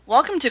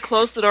Welcome to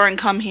Close the Door and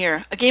Come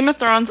Here, a Game of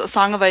Thrones, A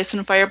Song of Ice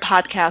and Fire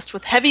podcast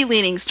with heavy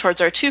leanings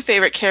towards our two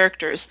favorite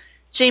characters,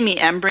 Jaime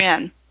and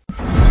Brienne.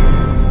 There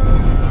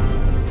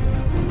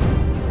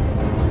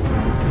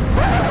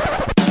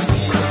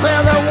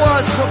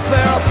was a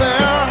bear,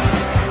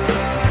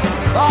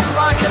 all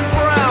black and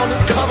brown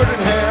and covered in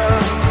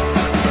hair.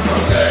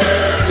 From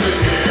there to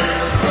here,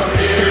 from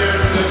here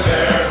to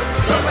there,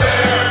 the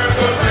bear,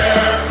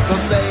 the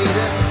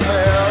maiden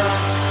fair.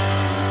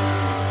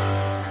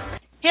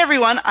 Hey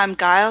everyone, I'm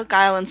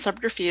Guile and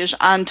Subterfuge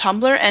on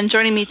Tumblr, and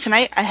joining me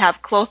tonight I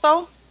have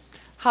Clotho.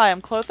 Hi,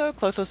 I'm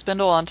Clotho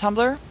Spindle on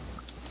Tumblr.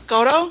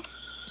 Godo.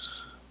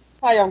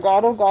 Hi, I'm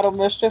Gado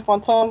Mischief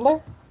on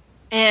Tumblr.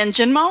 And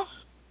Jinmo.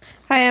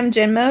 Hi, I'm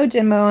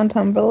Jinmo on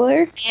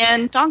Tumblr.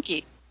 And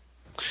Donkey.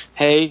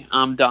 Hey,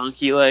 I'm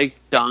Donkey Leg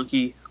on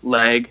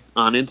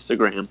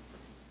Instagram.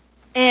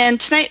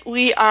 And tonight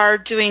we are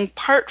doing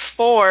part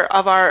 4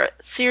 of our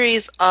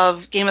series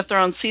of Game of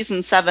Thrones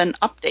Season 7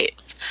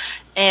 updates.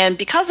 And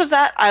because of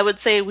that, I would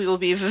say we will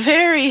be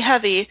very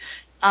heavy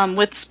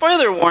with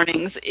spoiler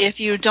warnings. If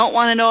you don't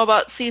want to know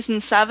about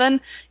Season 7,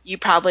 you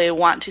probably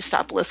want to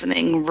stop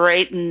listening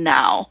right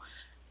now.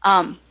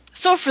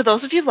 So for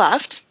those of you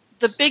left,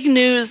 the big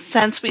news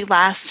since we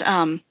last,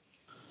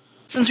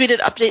 since we did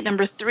update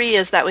number 3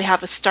 is that we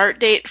have a start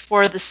date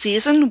for the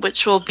season,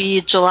 which will be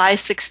July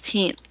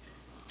 16th.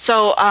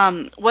 So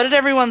what did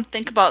everyone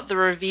think about the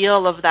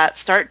reveal of that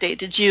start date?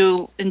 Did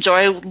you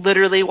enjoy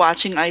literally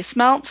watching ice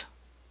melt?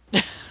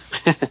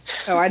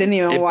 Oh, I didn't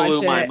even watch it. It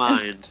blew my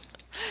mind.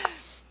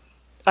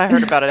 I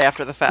heard about it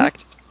after the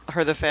fact. I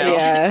heard the fail.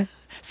 Yeah.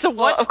 So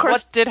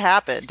what did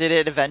happen? Did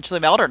it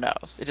eventually melt or no?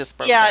 It just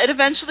broke Yeah, down. it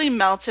eventually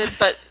melted,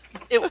 but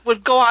it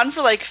would go on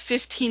for like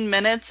 15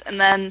 minutes, and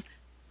then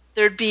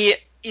there'd be,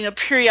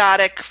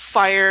 periodic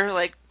fire,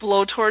 like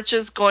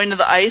blowtorches going to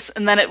the ice,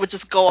 and then it would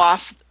just go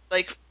off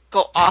of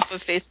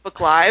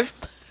Facebook Live.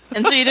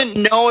 And so you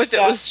didn't know if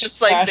it was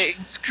just like they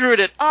screwed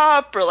it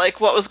up or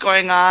like what was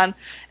going on.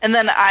 And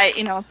then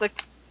it's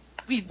like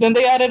Then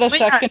they added a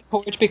second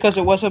torch because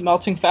it wasn't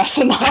melting fast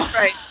enough.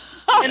 Right.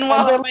 And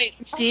while it might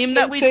seem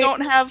that we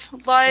don't have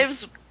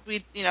lives,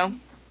 we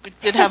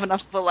did have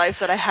enough of a life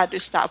that I had to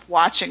stop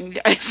watching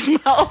the ice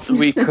melt.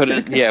 We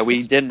couldn't,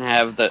 we didn't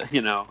have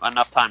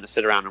enough time to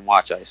sit around and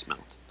watch ice melt.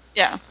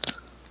 Yeah.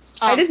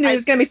 I just knew it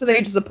was going to be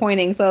something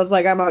disappointing, so I was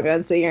like, I'm not going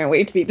to sit here and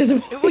wait to be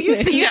disappointed. Well, you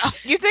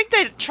think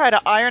they'd try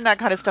to iron that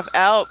kind of stuff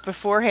out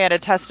beforehand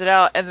and test it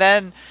out, and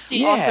then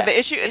also the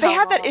issue, they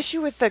had that issue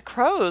with the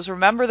crows.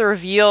 Remember the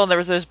reveal, and there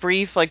was those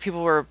brief,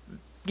 people were,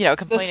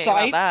 complaining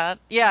about that.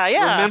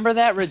 Yeah. Remember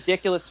that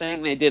ridiculous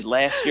thing they did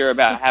last year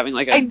about having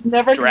a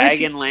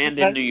dragon land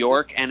in New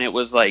York, and it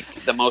was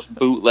the most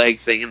bootleg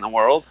thing in the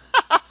world?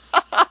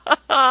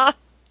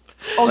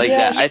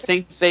 That. I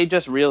think they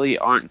just really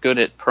aren't good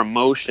at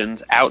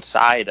promotions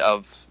outside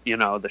of,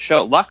 the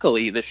show.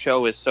 Luckily, the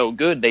show is so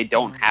good they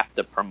don't have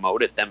to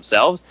promote it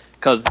themselves,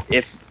 because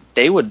if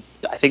they would,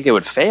 I think they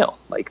would fail.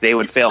 They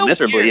would fail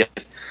miserably.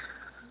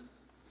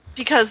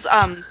 Because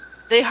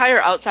they hire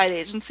outside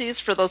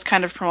agencies for those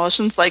kind of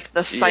promotions. Like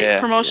the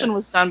site promotion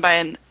was done by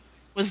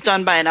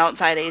an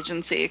outside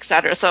agency,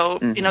 etc. So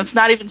it's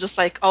not even just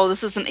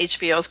this isn't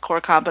HBO's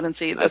core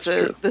competency.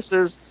 This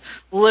is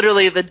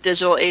literally the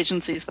digital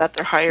agencies that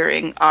they're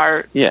hiring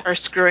are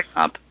screwing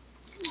up.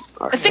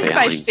 I think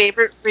my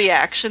favorite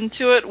reaction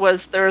to it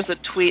was there was a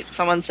tweet.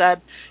 Someone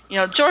said,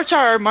 George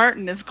R.R.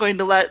 Martin is going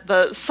to let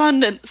the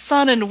sun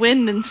and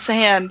wind and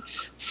sand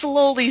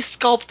slowly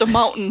sculpt a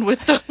mountain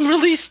with the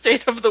release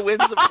date of the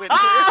Winds of Winter.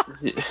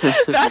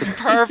 That's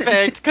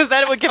perfect, because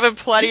then it would give him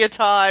plenty of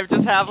time.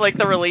 Just have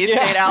the release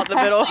date out in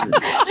the middle.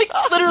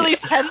 Literally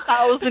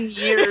 10,000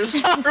 years.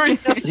 It's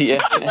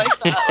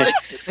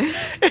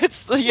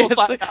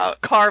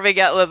carving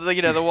out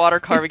the water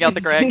carving out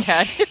the Grand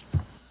Canyon.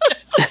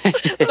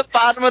 The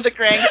bottom of the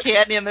Grand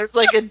Canyon, there's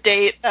a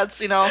date that's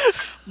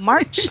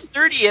March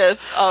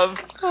 30th of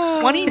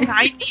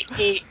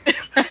 2098.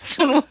 That's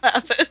when we'll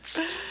have it.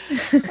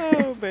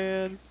 Oh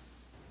man.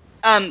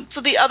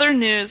 So the other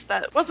news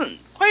that wasn't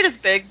quite as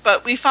big,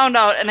 but we found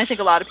out, and I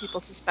think a lot of people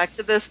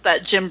suspected this,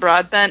 that Jim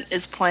Broadbent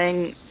is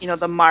playing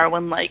the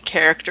Marwyn-like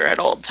character at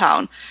Old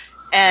Town,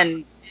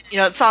 and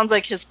it sounds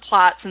like his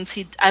plot, since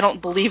I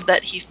don't believe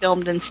that he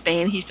filmed in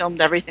Spain, he filmed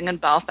everything in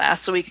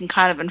Belfast, so we can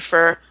kind of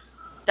infer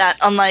that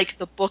unlike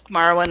the book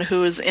Marwyn,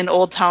 who's in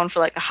Old Town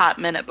for a hot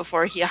minute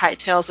before he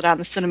hightails it on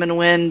the Cinnamon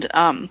Wind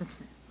down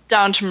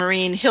to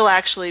Meereen, he'll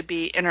actually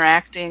be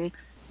interacting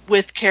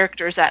with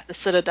characters at the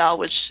Citadel,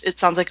 which it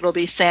sounds like it'll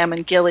be Sam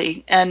and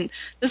Gilly. And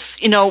this,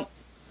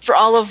 for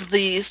all of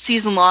the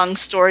season-long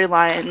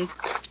storyline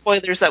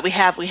spoilers that we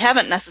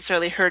haven't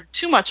necessarily heard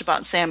too much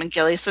about Sam and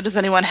Gilly. So does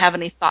anyone have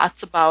any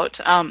thoughts about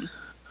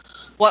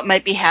what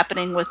might be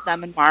happening with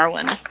them and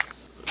Marwyn?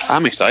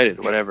 I'm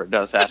excited, whatever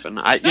does happen.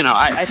 I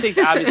think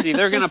obviously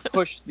they're going to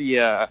push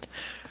the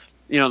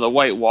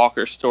White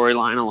Walker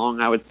storyline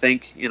along. I would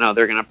think, they're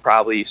going to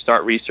probably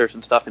start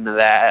researching stuff into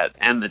that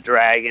and the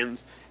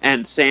dragons.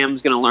 And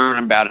Sam's going to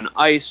learn about an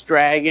ice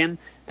dragon,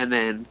 and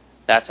then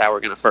that's how we're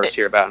going to first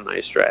hear about an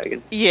ice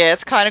dragon. Yeah,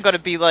 it's kind of going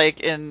to be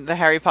like in the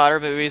Harry Potter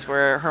movies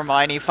where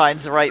Hermione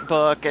finds the right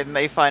book and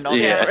they find all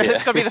the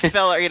It's going to be the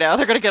filler, they're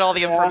going to get all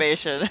the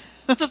information.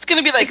 So it's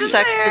going to be like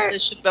sex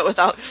position, but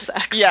without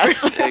sex.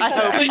 Yes,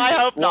 exactly. I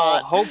hope well,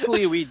 not.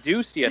 hopefully we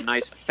do see a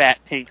nice fat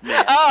pink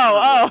man.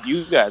 What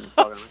you guys are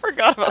talking about.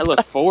 Forgot about I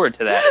look forward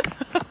to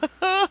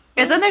that.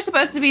 Isn't there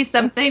supposed to be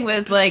something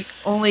with like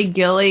only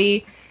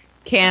Gilly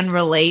can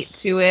relate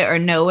to it or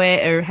know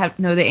it or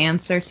know the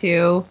answer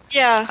to?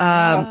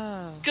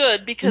 Yeah.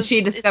 Good, because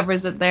she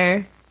discovers it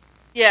there.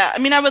 Yeah, I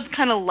mean, I would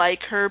kind of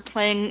like her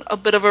playing a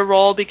bit of a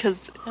role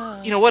because,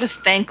 what a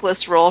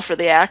thankless role for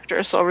the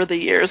actress over the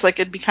years. Like,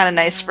 it'd be kind of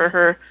nice for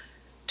her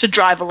to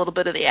drive a little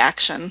bit of the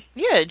action.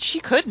 Yeah, she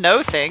could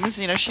know things.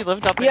 She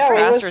lived up in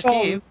Master's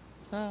Keep.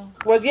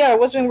 It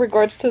was in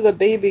regards to the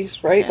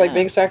babies, right? Like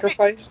being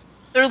sacrificed.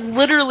 They're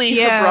literally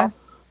her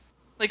brothers.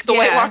 Like, the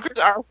White Walkers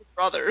are her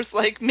brothers.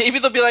 Like, maybe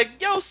they'll be like,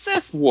 yo,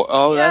 sis.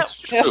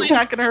 That's true. Really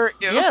not going to hurt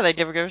you. Yeah, they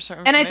give her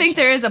certain And I think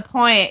there is a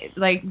point,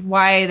 like,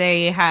 why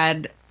they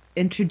had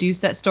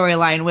introduced that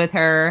storyline with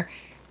her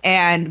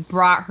and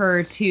brought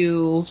her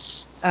to,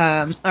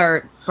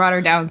 or brought her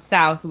down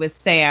south with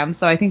Sam.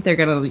 So I think they're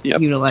going to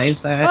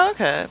utilize that. Oh,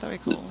 okay, that'd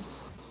be cool.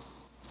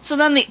 So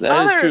then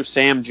that is true.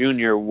 Sam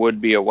Jr.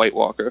 would be a White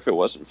Walker if it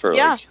wasn't for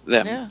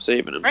them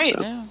saving him. Right.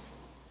 So. Yeah.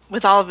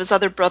 With all of his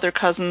other brother,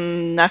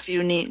 cousin,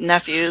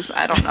 nephews,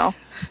 I don't know.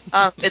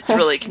 It's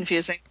really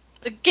confusing.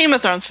 The Game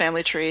of Thrones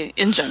family tree,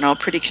 in general,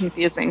 pretty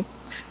confusing.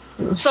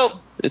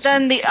 So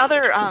then the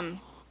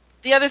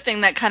other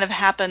thing that kind of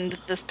happened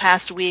this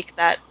past week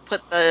that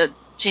put the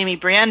Jamie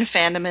Brienne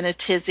fandom in a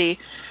tizzy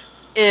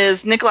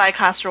is Nikolai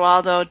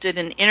Coster-Waldau did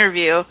an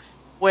interview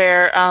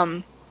where,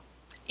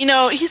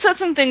 he said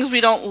some things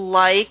we don't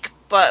like,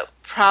 but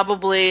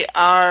probably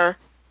are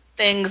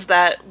things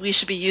that we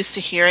should be used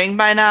to hearing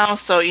by now.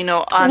 So,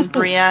 on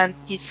Brienne,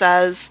 he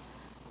says,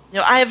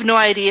 I have no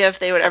idea if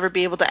they would ever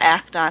be able to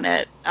act on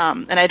it,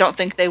 and I don't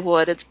think they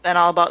would. It's been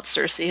all about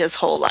Cersei his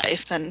whole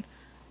life. And,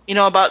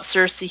 about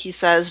Cersei, he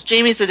says,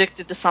 Jaime's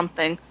addicted to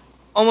something,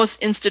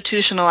 almost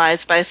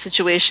institutionalized by a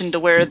situation to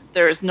where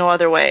there is no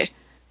other way.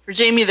 For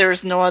Jaime, there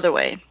is no other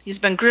way. He's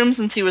been groomed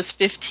since he was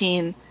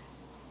 15,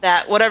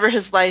 that whatever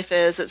his life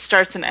is, it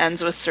starts and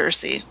ends with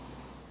Cersei.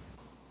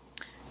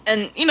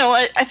 And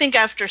I think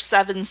after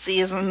 7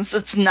 seasons,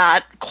 it's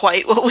not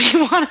quite what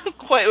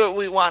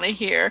we want to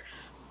hear,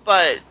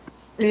 but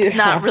it's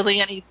not really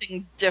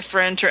anything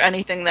different or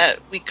anything that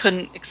we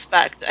couldn't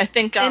expect. I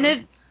think.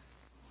 It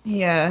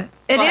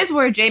is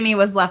where Jaime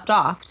was left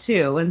off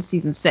too in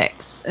season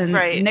 6, and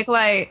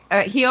Nikolai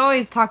he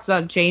always talks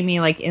about Jaime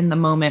like in the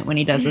moment when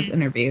he does his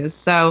interviews.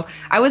 So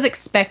I was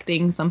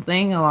expecting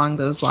something along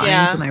those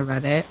lines when I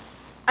read it.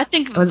 I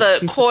think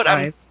the quote.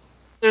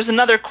 There's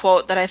another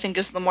quote that I think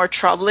is the more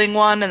troubling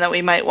one and that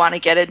we might want to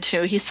get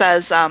into. He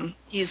says,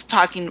 he's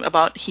talking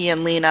about he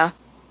and Lena.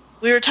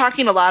 We were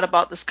talking a lot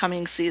about this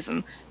coming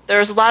season. There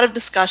was a lot of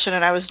discussion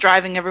and I was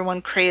driving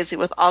everyone crazy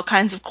with all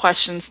kinds of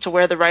questions to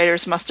where the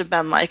writers must have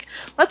been like,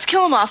 let's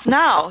kill him off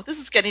now. This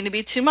is getting to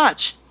be too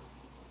much.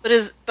 But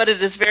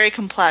it is very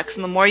complex,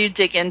 and the more you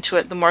dig into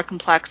it, the more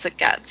complex it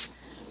gets.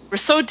 We're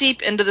so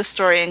deep into the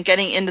story and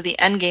getting into the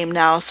end game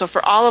now, so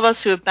for all of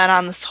us who have been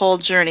on this whole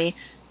journey,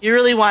 you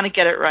really want to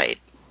get it right.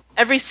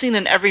 Every scene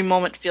and every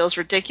moment feels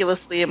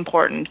ridiculously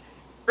important.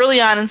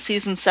 Early on in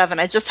season 7,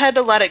 I just had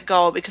to let it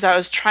go because I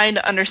was trying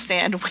to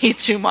understand way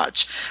too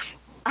much.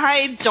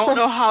 I don't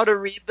know how to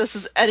read this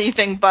as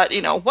anything but,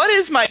 what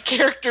is my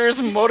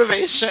character's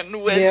motivation?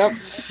 Which,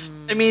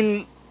 I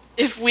mean,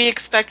 if we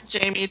expect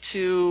Jaime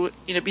to,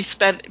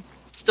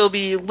 still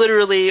be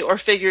literally or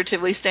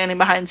figuratively standing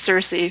behind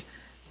Cersei,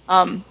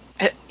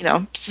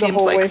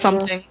 seems like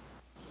something.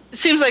 It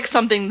seems like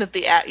something that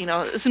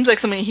it seems like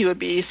something he would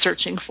be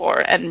searching for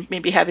and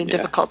maybe having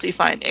difficulty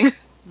finding.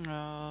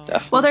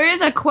 Well, there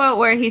is a quote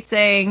where he's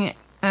saying,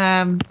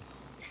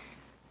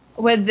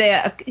 with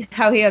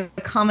how he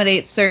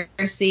accommodates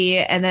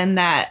Cersei, and then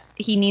that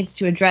he needs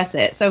to address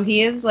it. So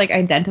he is like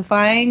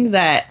identifying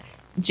that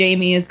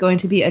Jaime is going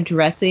to be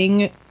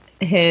addressing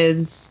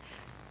his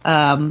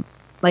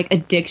like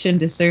addiction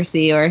to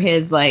Cersei, or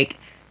his like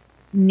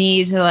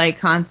need to like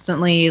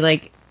constantly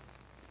like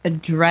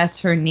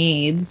address her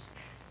needs.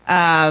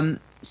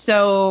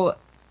 So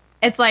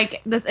it's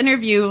like this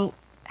interview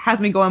has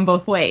me going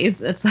both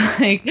ways. It's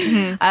like,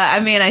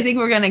 I mean, I think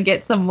we're going to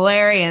get some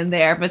Larry in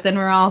there, but then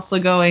we're also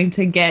going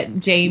to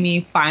get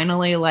Jaime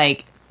finally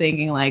like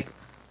thinking like,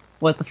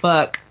 what the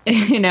fuck, and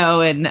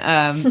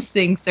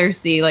seeing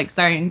Cersei like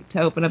starting to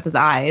open up his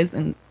eyes.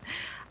 And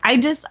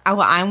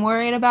what I'm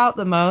worried about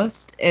the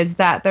most is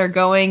that they're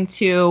going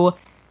to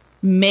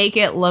make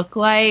it look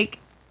like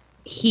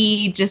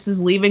he just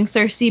is leaving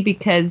Cersei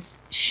because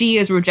she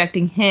is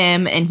rejecting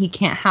him and he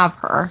can't have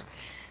her.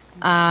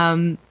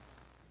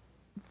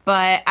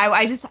 But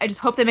I just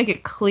hope they make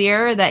it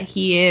clear that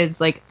he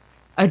is like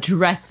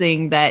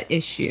addressing that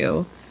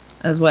issue,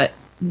 as what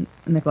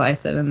Nikolai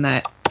said in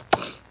that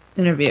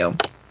interview.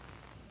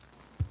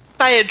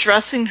 by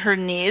addressing her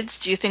needs,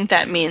 do you think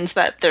that means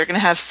that they're going to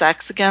have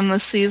sex again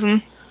this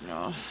season?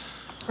 No.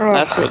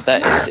 That's what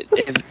that.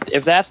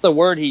 If that's the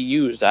word he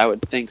used, I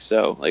would think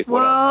so. Like,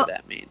 what else would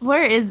that mean?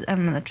 Where is?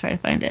 I'm gonna try to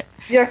find it.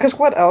 Yeah, because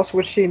what else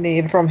would she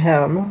need from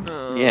him?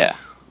 Yeah,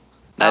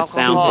 that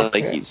sounds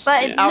like he's.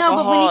 But yeah. no,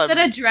 but when he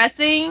said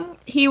addressing,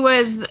 it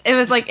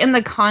was like in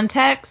the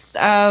context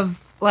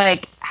of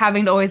like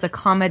having to always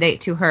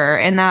accommodate to her,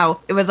 and now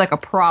it was like a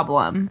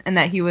problem, and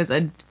that he was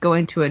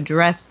going to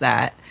address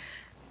that.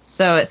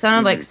 So it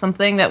sounded like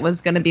something that was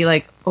going to be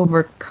like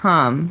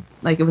overcome,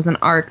 like it was an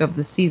arc of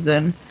the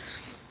season.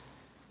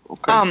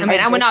 Okay. I mean,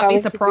 I would not be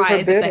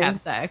surprised if they have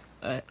sex,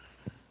 but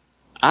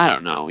I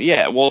don't know.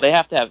 Yeah, well, they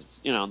have to have.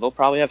 They'll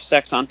probably have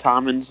sex on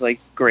Tommen's like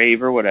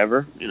grave or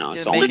whatever.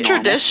 It's only a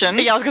tradition.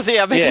 Yeah, I was gonna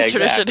say make a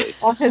tradition.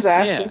 Exactly. On his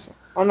ashes. Yeah.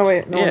 Oh no,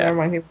 wait, no, never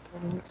mind.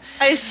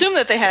 I assume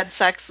that they had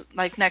sex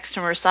like next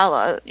to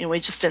Marcella. We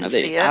just didn't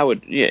see it. I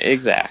would. Yeah,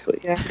 exactly.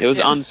 Yeah. It was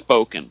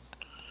unspoken.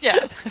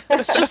 Yeah,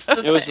 it's just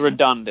it was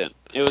redundant.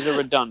 It was a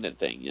redundant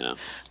thing,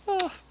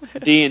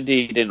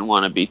 D&D didn't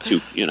want to be too,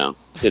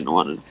 didn't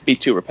want to be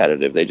too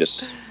repetitive.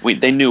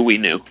 They knew we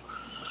knew.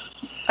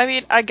 I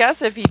mean, I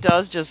guess if he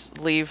does just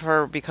leave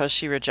her because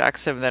she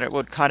rejects him, then it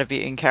would kind of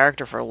be in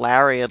character for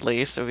Larry, at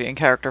least. It would be in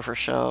character for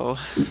Show.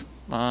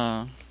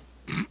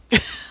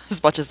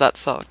 As much as that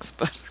sucks,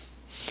 but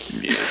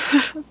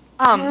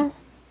yeah.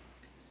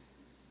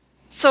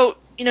 So,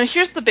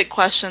 here's the big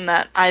question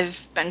that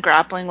I've been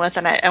grappling with,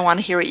 and I want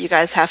to hear what you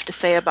guys have to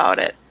say about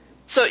it.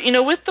 So,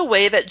 with the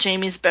way that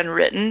Jaime's been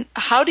written,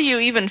 how do you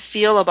even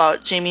feel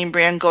about Jaime and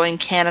Brienne going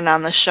canon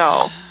on the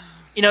show?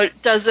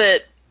 Does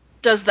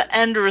the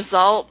end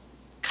result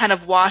kind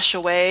of wash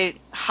away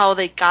how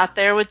they got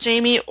there with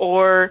Jaime,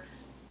 or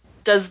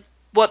does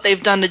what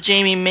they've done to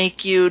Jaime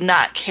make you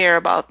not care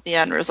about the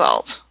end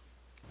result?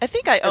 I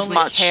think I only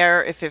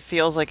care if it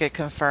feels like it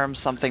confirms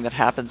something that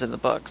happens in the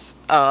books.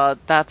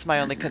 That's my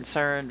only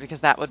concern,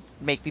 because that would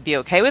make me be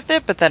okay with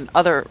it. But then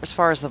as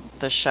far as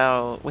the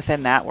show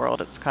within that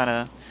world, it's kind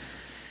of,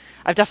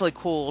 I've definitely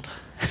cooled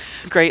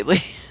greatly.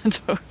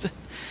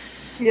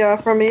 Yeah,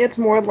 for me, it's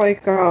more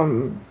like,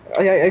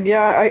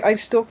 I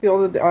still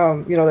feel that,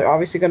 they're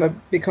obviously going to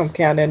become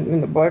canon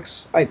in the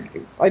books.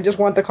 I just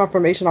want the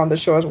confirmation on the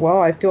show as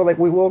well. I feel like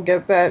we will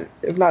get that,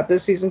 if not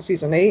this season,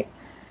 season 8.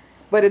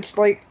 But it's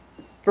like,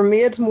 for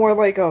me, it's more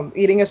like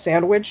eating a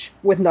sandwich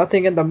with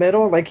nothing in the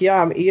middle. Like, yeah,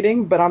 I'm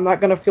eating, but I'm not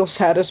going to feel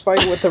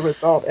satisfied with the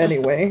result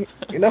anyway,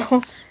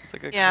 That's a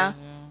good yeah.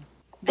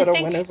 But a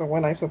win is a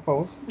win, I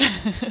suppose.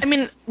 I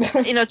mean,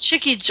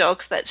 Chicky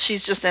jokes that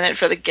she's just in it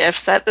for the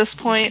gifts at this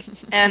point,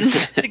 and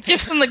the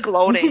gifts and the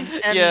gloating.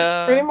 And,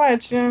 yeah. Pretty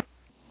much, yeah.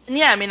 And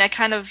yeah, I mean,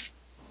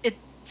 it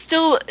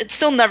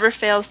still never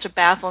fails to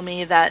baffle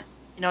me that,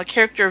 a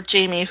character of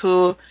Jaime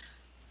who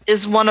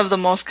is one of the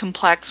most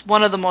complex,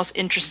 one of the most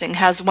interesting,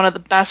 has one of the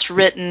best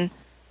written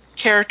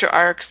character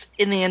arcs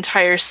in the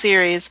entire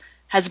series,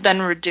 has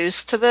been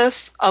reduced to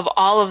this, of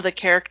all of the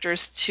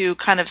characters, to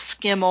kind of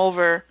skim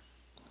over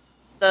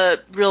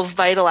the real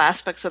vital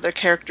aspects of their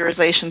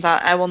characterizations.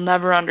 I will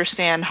never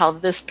understand how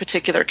this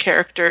particular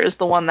character is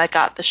the one that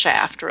got the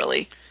shaft,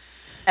 really.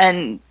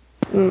 And,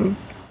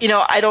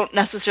 I don't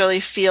necessarily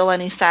feel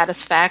any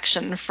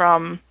satisfaction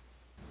from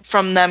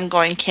them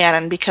going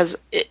canon, because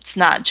it's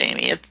not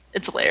Jaime,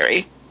 it's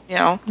Larry,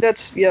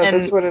 That's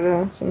what it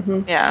is.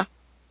 Mm-hmm. Yeah.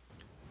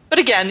 But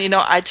again,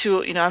 I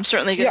too, I'm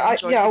certainly going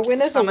to enjoy a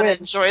win is a win. I'm going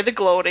to enjoy the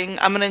gloating.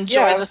 I'm going to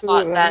enjoy the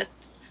thought that,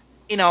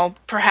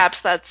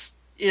 perhaps that's,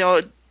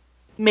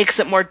 makes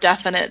it more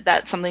definite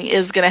that something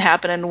is going to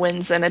happen and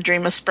wins in A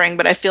Dream of Spring.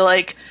 But I feel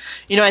like,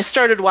 I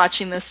started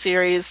watching this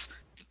series,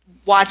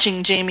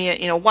 watching Jaime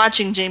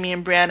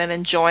and Brienne and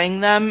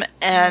enjoying them,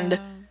 and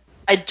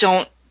I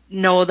don't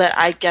know that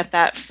I get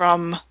that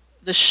from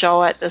the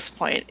show at this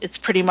point. It's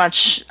pretty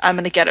much, I'm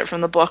going to get it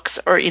from the books,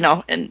 or,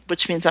 and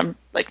which means I'm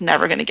like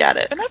never going to get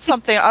it. And that's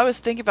something I was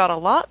thinking about a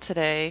lot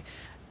today.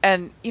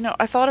 And,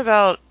 I thought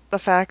about the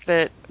fact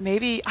that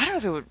maybe, I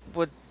don't know if it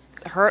would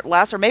hurt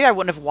less, or maybe I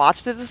wouldn't have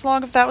watched it this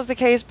long if that was the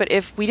case, but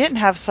if we didn't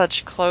have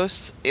such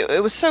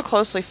it was so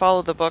closely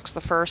followed the books,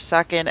 the first,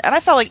 second, and I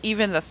felt like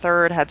even the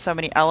third had so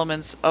many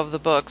elements of the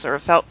books, or it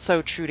felt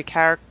so true to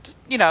character.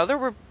 There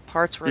were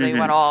parts where they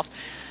went off,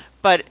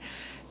 but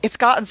it's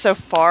gotten so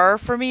far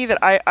for me that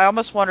I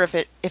almost wonder if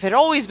it had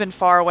always been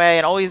far away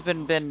and always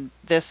been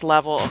this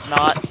level of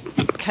not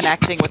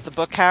connecting with the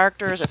book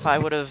characters, if I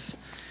would have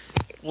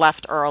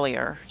left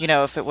earlier,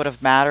 if it would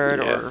have mattered.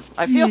 Or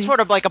I feel sort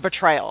of like a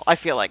betrayal. I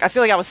feel like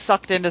I was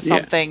sucked into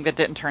something that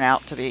didn't turn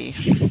out to be.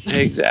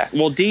 Exactly.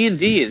 Well,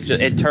 D&D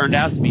it turned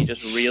out to be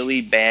just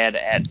really bad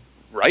at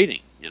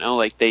writing.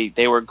 Like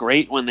they were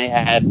great when they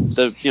had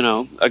the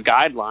a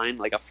guideline,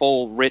 like a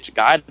full rich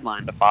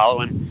guideline to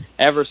follow, and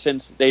ever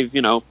since they've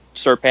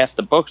surpassed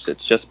the books,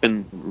 it's just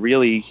been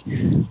really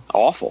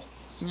awful.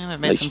 Yeah, they've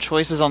made some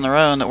choices on their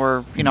own that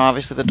were,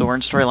 obviously the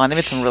Dorne storyline. They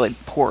made some really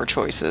poor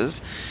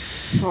choices.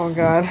 Oh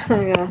God,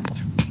 yeah.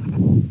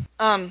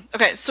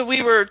 Okay, so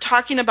we were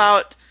talking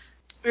about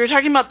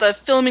the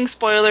filming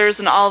spoilers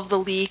and all of the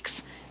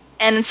leaks,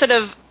 and instead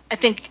of I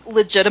think,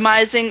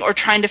 legitimizing or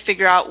trying to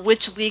figure out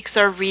which leaks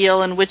are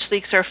real and which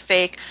leaks are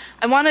fake,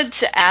 I wanted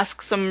to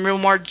ask some real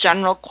more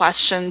general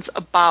questions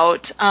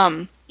about,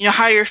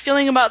 how you're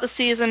feeling about the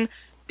season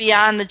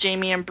beyond the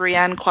Jamie and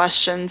Brienne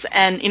questions.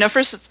 And,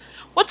 first,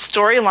 what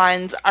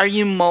storylines are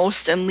you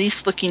most and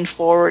least looking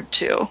forward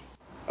to?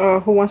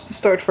 Who wants to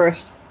start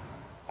first?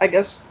 I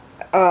guess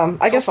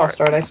I'll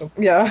start.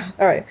 Yeah.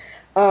 All right.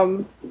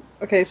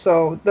 Okay,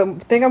 so the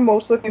thing I'm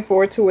most looking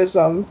forward to is,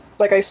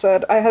 like I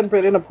said, I had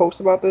written a post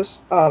about this.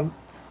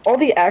 All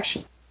the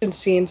action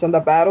scenes and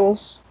the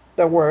battles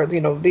that were,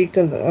 leaked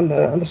in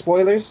the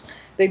spoilers,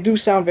 they do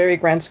sound very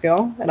grand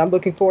scale, and I'm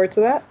looking forward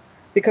to that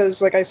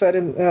because, like I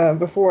said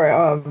before,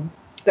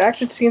 the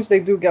action scenes, they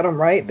do get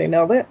them right. They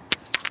nailed it.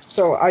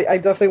 So I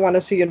definitely want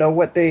to see,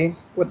 what they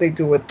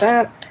do with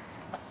that.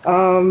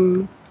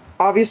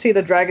 Obviously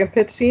the dragon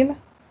pit scene,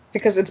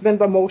 because it's been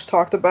the most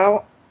talked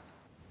about.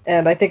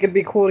 And I think it'd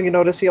be cool,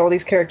 to see all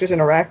these characters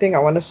interacting. I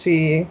want to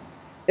see.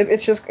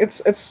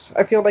 It's.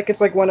 I feel like it's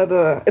like one of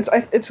the.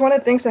 It's one of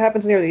the things that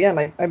happens near the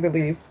end. I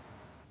believe.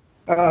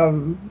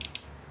 I'm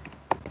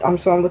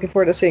looking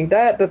forward to seeing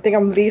that. The thing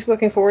I'm least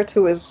looking forward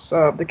to is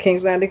the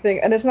King's Landing thing,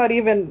 and it's not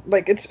even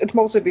like it's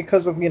mostly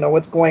because of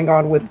what's going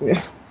on with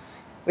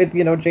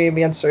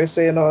Jamie and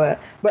Cersei and all that.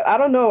 But I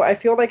don't know. I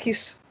feel like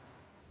he's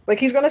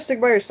gonna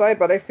stick by her side,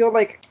 but I feel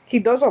like he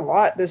does a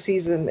lot this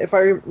season. If I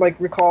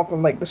recall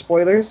from the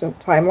spoilers and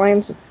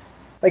timelines,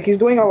 he's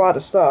doing a lot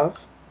of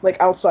stuff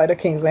outside of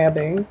King's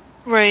Landing.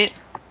 Right.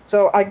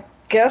 So I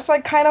guess I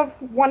kind of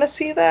want to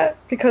see that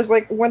because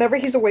whenever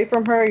he's away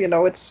from her,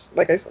 it's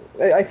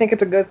I think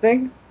it's a good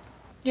thing.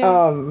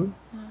 Yeah.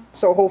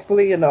 So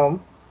hopefully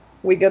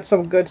we get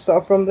some good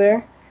stuff from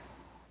there,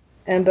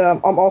 and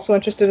I'm also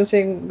interested in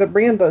seeing what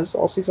Brienne does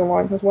all season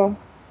long as well.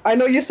 I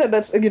know you said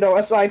that's,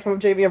 aside from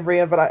Jamie and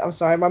Brienne, but I'm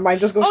sorry, my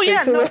mind just goes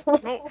straight to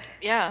it. No,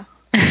 yeah.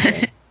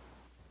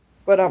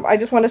 But I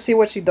just want to see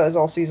what she does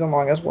all season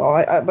long as well.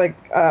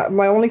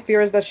 My only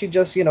fear is that she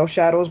just,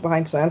 shadows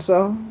behind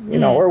Sansa,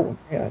 or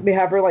they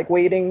have her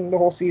waiting the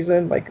whole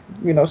season,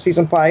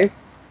 season 5.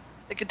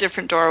 Like a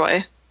different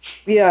doorway.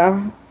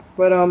 Yeah,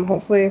 but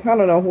hopefully, I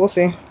don't know, we'll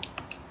see.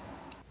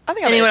 I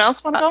think anyone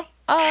else want to go?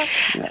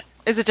 Yeah.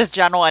 Is it just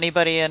general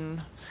anybody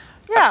in?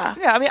 Yeah.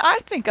 Yeah, I mean, I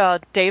think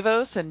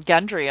Davos and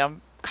Gendry, I'm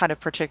kind of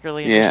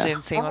particularly interested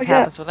in seeing what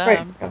happens with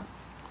them. Right.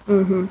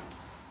 Mm-hmm.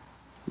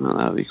 Well,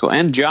 that'll be cool.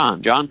 And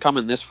John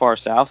coming this far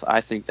south,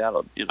 I think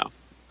that'll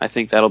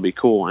be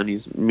cool. And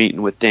he's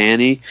meeting with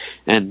Dany,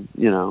 and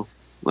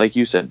like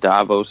you said,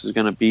 Davos is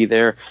going to be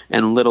there,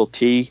 and Little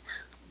T,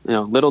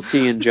 Little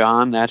T and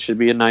John, that should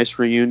be a nice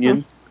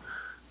reunion.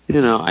 I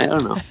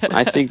don't know.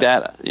 I think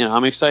that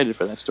I'm excited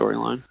for that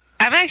storyline.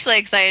 I'm actually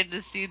excited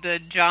to see the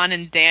John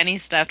and Dany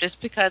stuff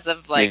just because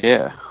of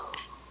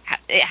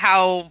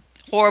how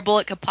horrible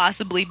it could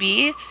possibly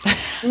be.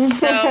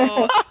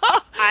 So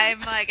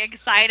I'm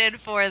excited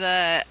for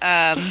the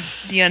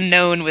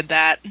unknown with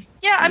that.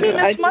 Yeah, I mean,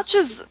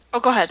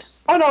 go ahead.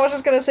 Oh no, I was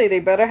just gonna say they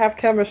better have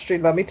chemistry.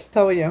 Let me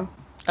tell you.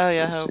 Oh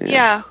yeah, I hope.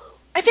 Yeah,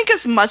 I think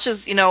as much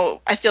as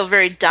I feel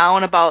very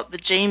down about the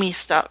Jamie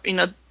stuff.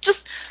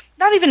 Just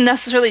not even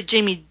necessarily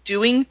Jamie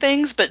doing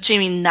things, but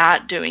Jamie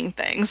not doing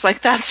things.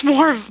 That's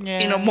more of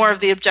more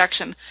of the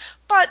objection.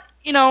 But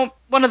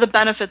one of the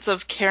benefits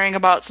of caring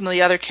about some of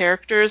the other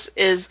characters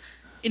is,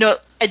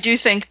 I do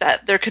think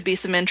that there could be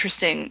some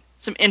interesting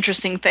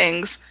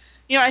things.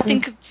 I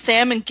think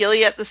Sam and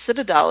Gilly at the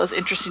Citadel is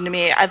interesting to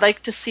me. I'd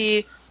like to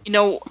see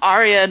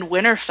Arya and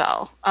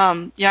Winterfell.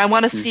 I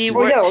want to see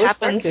what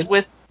happens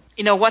with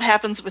what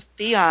happens with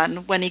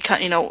Theon when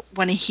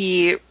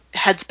he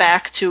heads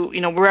back to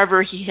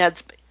wherever he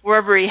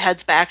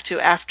heads back to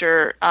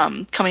after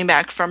coming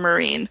back from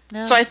Meereen.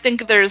 Yeah. So I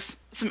think there's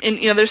some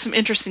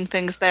interesting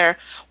things there.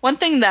 One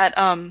thing that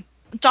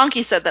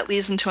Donkey said that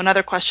leads into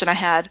another question I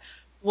had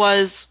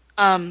was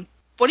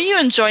what do you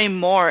enjoy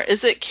more?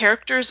 Is it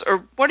characters,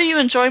 or what do you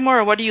enjoy more,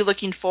 or what are you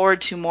looking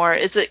forward to more?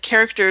 Is it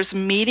characters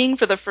meeting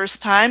for the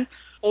first time,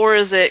 or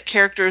is it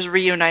characters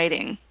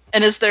reuniting?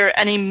 And is there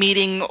any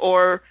meeting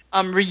or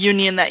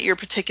reunion that you're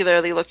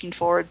particularly looking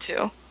forward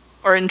to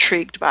or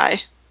intrigued by?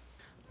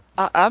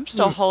 I'm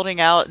still holding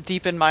out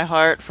deep in my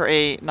heart for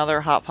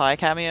another Hot Pie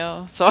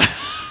cameo. So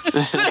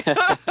it's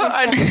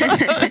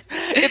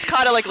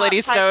kind of like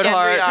Lady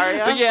Stoneheart.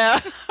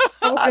 Yeah.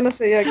 I was gonna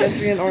say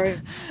Gendry and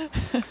Arya.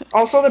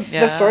 Also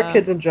the Stark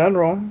kids in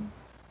general.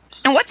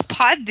 And what's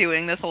Pod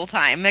doing this whole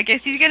time?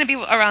 Is he gonna be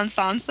around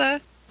Sansa?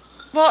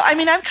 Well, I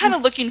mean, I'm kind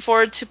of looking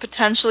forward to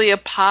potentially a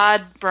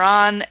Pod,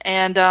 Bronn,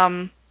 and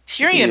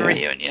Tyrion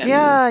reunion.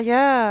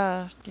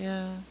 Yeah.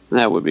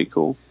 That would be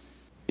cool.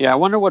 Yeah, I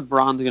wonder what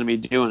Bronn's going to be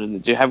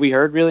doing. Have we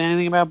heard really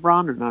anything about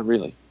Bronn, or not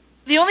really?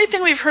 The only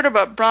thing we've heard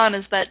about Bronn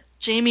is that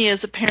Jaime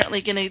is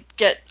apparently going to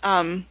get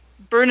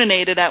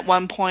burninated at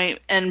one point,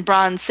 and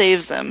Bronn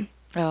saves him.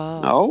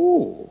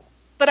 Oh.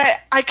 But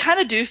I kind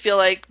of do feel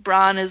like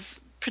Bronn is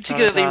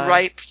particularly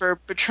ripe for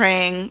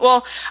betraying.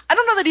 Well, I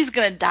don't know that he's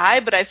going to die,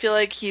 but I feel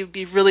like he'd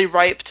be really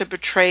ripe to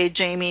betray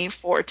Jaime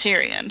for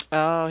Tyrion.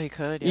 Oh, he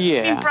could.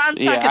 Yeah. I mean,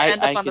 Bronn's not going to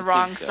end up on the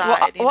wrong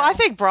side. Well, I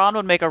think Bronn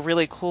would make a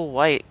really cool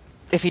White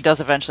if he does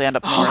eventually end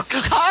up north.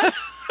 Oh, God.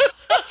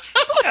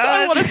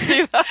 I want to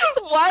see that.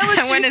 Why would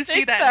I want to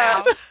see that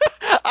now.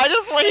 I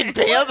just want to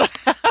ban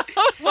that.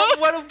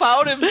 What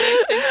about him do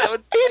you think that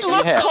would He'd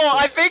look cool.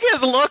 I think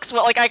his looks,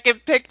 like, I can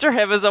picture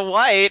him as a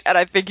White, and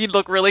I think he'd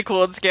look really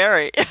cool and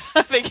scary.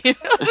 I think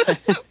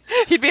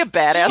he'd be a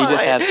badass He just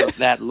White. has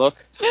that look.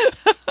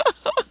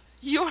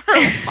 You're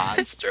a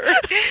monster.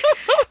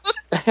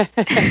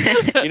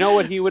 You know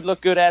what he would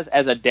look good as?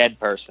 As a dead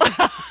person.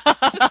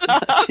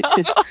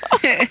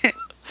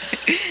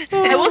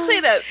 I will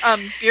say that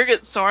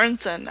Birgit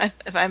Sorensen,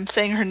 if I'm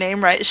saying her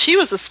name right, she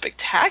was a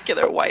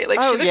spectacular White. Like,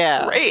 she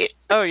looked great.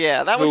 Oh,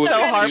 yeah. That was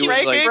so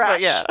heartbreaking,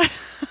 but yeah.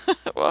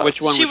 Well,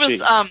 which one was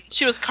she?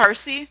 She was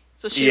Carsey.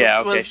 So she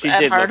was she at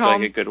did look Hardhome.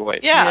 like a good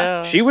White.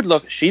 Yeah. She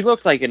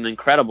looked like an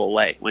incredible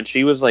Lay when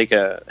she was like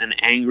an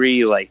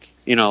angry, like,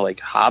 like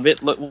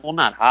Hobbit. Well,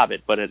 not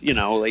Hobbit, but like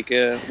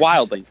a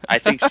wildling. I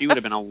think she would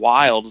have been a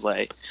wild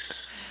Lay.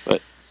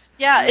 But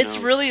yeah, it's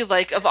really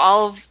like of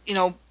all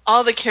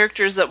the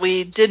characters that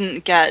we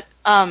didn't get.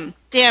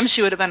 Damn,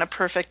 she would have been a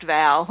perfect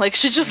Val. Like,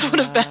 she just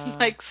would have been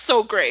like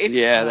so great.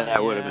 Yeah,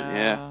 that would have been.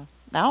 Yeah.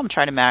 Now I'm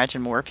trying to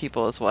imagine more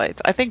people as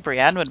Whites. I think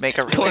Brienne would make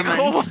a really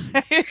cool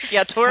White.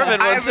 Yeah, Tormund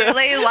would too. I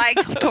really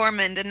liked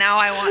Tormund, and now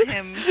I want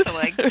him to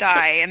like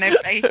die, and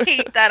I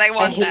hate that I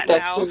want that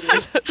now.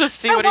 Just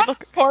see what he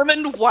looks.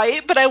 Tormund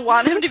White, but I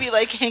want him to be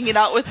like hanging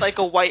out with like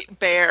a white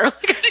bear,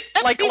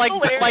 like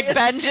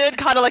Benjen,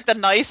 kind of like the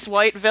nice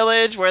white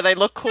village where they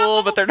look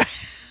cool, but they're not.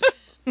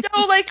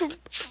 No,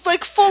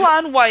 like full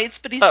on Whites,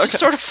 but he's just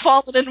sort of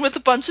fallen in with a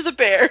bunch of the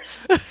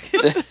bears.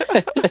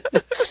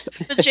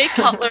 The Jay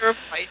Cutler of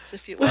Whites,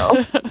 if you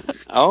will.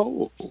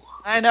 Oh.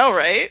 I know,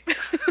 right?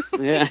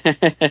 Yeah.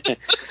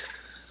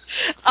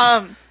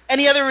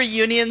 Any other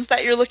reunions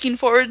that you're looking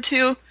forward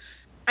to?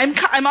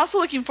 I'm also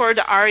looking forward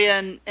to Arya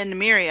and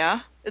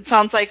Nymeria. It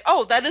sounds like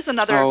that is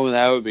another. Oh,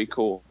 that would be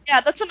cool. Yeah,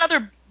 that's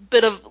another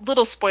bit of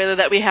little spoiler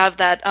that we have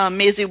that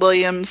Maisie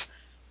Williams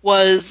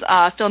was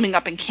filming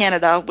up in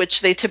Canada,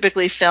 which they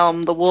typically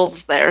film the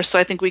wolves there. So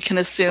I think we can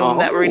assume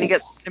that we're going to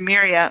get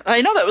Nymeria.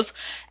 I know that was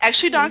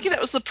actually, Donkey. That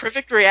was the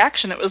perfect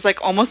reaction. It was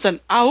like almost an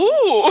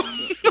 "ow."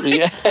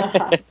 Yeah.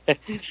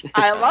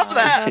 I love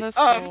that. That is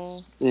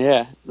cool.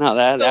 Yeah.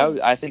 No,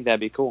 I think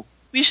that'd be cool.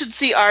 We should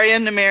see Arya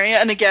and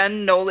Nymeria, and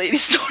again, no Lady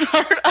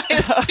Stoneheart, I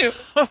assume.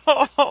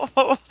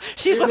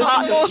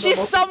 She's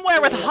somewhere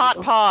with hot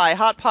pie.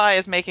 Hot pie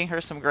is making her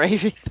some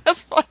gravy.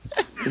 That's fine.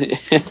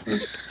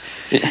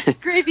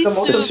 Gravy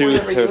soup.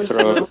 Soothe her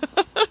throat.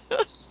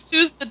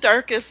 Sue's the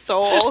darkest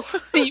soul,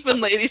 even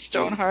Lady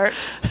Stoneheart.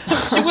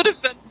 She would have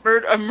been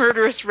a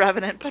murderous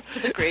revenant, but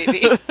for the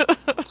gravy.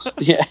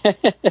 Yeah.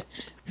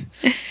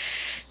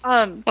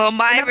 Well,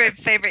 my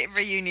favorite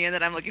reunion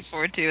that I'm looking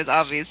forward to is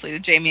obviously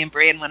the Jaime and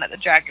Brienne one at the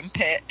Dragon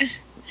Pit.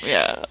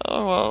 Yeah.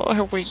 Oh, well, I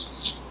hope we.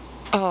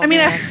 Oh, I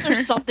mean, I think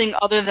there's something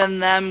other than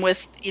them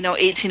with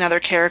 18 other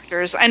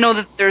characters. I know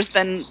that there's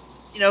been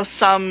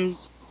some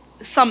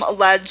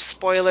alleged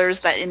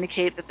spoilers that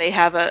indicate that they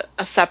have a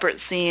separate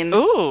scene.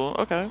 Ooh,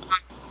 okay.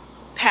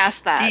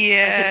 Past that,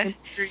 yeah,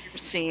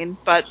 scene,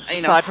 but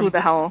aside who the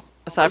hell?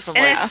 Aside from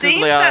and it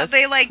seems that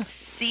they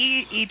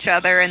see each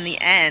other in the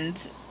end.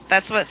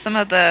 That's what some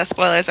of the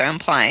spoilers are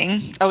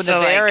implying. Oh, the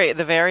very,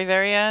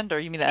 very end, or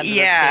you mean the end of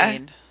the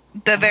scene?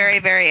 The very,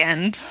 very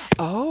end.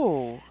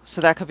 Oh, so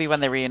that could be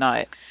when they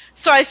reunite.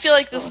 So I feel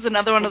like this is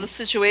another one of the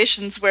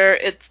situations where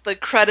it's the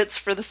credits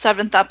for the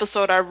 7th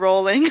episode are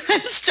rolling.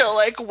 I'm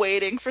still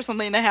waiting for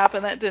something to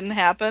happen that didn't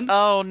happen.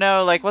 Oh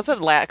no, was it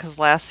because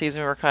last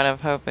season we were kind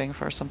of hoping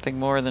for something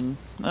more than.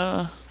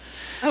 It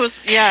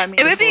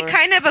would be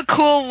kind of a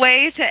cool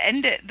way to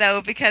end it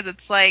though, because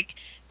it's like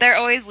they're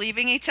always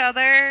leaving each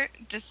other,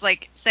 just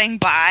saying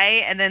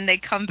bye, and then they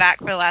come back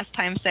for the last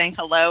time saying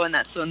hello, and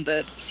that's when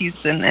the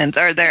season ends,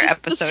 or their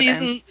episode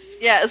ends.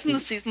 Yeah, isn't the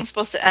season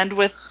supposed to end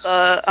with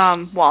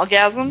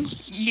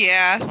Wallgasm?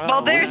 Yeah.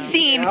 Well, their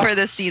scene for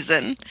the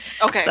season.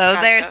 Okay. So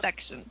their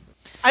section.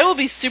 I will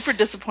be super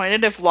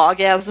disappointed if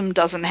Wallgasm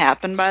doesn't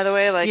happen, by the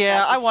way.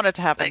 I want it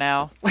to happen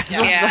now.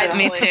 Yeah,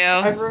 me too.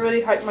 I've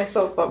already hyped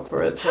myself up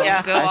for it. So.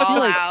 Yeah, go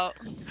all out.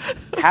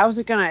 How's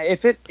it gonna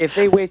if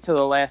they wait till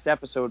the last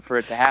episode for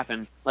it to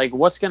happen?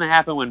 What's gonna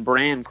happen when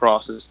Bran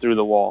crosses through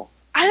the wall?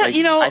 I don't.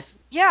 That's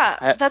a really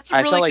good point.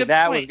 I felt like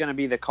that was gonna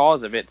be the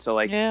cause of it. So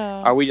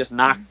are we just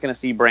not gonna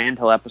see Bran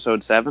till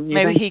episode 7?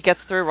 Maybe he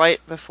gets through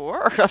right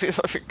before.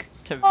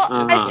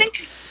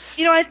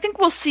 I think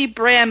we'll see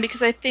Bran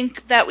because I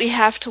think that we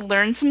have to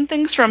learn some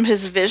things from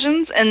his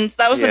visions, and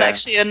that was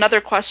actually another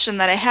question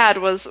that I had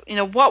was,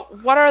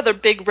 what are the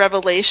big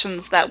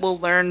revelations that we'll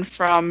learn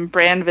from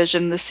Bran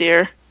Vision this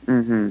year?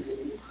 Mm-hmm.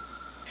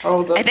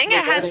 I think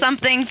it has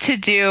something to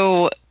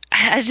do.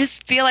 I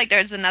just feel like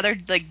there's another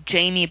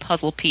Jaime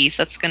puzzle piece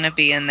that's going to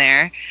be in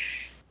there.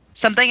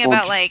 Something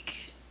about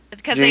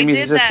because they Jaime's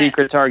did is a that.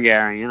 secret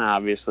Targaryen,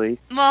 obviously.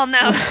 Well,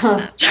 no,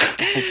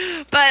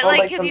 but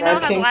like, because you know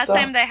how the last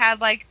time they had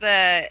like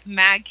the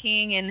Mad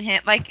King and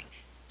him, like,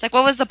 it's like,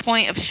 what was the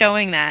point of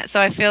showing that?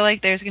 So I feel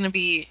like there's gonna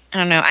be, I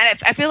don't know.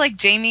 I feel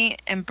like Jaime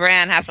and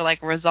Bran have to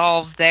like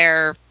resolve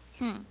their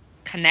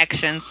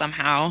connection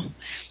somehow.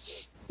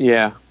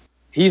 Yeah,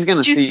 he's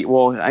gonna see.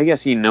 Well, I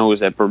guess he knows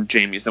that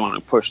Jaime's the one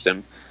who pushed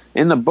him.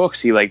 In the books,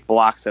 he like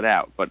blocks it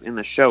out, but in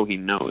the show, he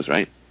knows,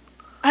 right?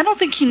 I don't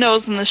think he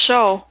knows in the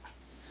show.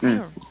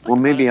 Well,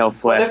 maybe he'll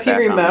flash What if he back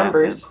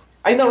remembers? on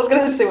that, I know. I was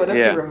gonna say, what if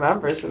he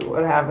remembers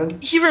what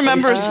happened? He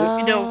remembers,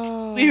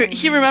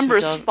 he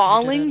remembers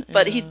falling,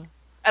 but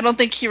I don't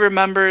think he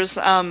remembers,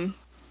 who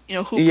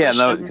pushed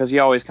him. because he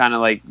always kind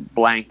of like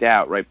blanked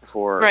out right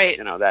before,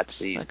 that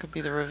scene. That could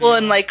be the reveal. Well,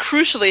 and like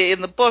crucially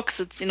in the books,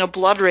 it's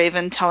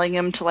Bloodraven telling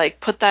him to like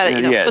put that,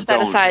 put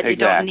that aside. Exactly. You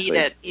don't need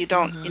it. You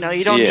don't, you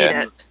don't need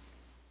it.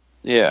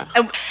 Yeah.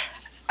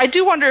 I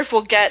do wonder if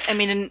we'll get. I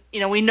mean,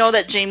 we know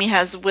that Jaime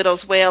has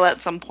Widow's Wail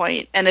at some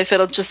point, and if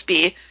it'll just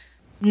be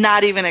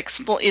not even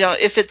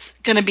if it's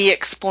going to be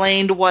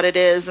explained what it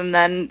is, and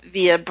then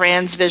via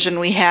Bran's vision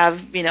we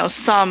have,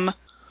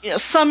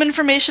 some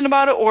information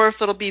about it, or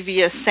if it'll be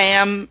via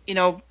Sam,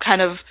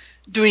 kind of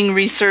doing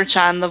research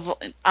on the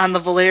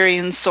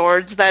Valyrian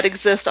swords that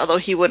exist, although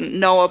he wouldn't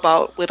know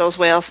about Widow's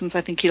Wail since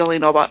I think he'd only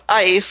know about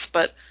ice,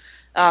 but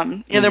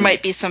there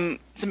might be some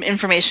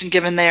information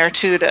given there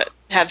too to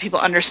have people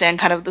understand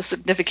kind of the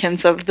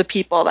significance of the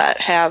people that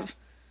have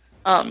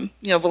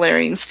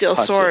Valyrian steel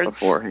swords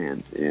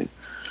beforehand. Yeah.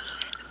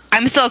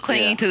 I'm still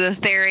clinging to the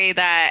theory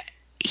that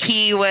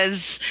he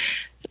was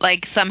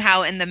like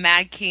somehow in the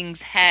Mad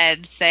King's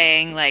head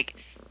saying like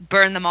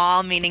burn them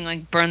all, meaning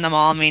like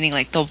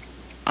the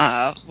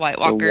White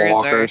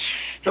Walkers,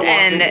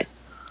 yeah,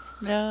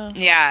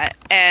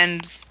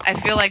 and I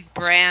feel like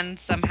Bran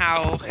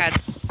somehow had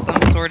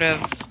some sort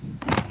of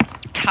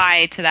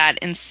tie to that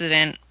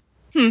incident.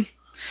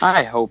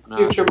 I hope not.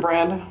 Future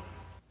Bran.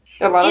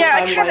 A lot of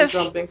timeline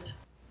jumping.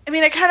 I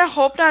mean, I kind of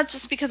hope not,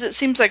 just because it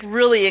seems like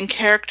really in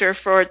character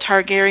for a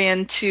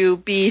Targaryen to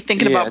be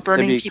thinking about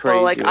burning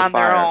people like on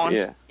their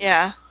own.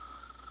 Yeah.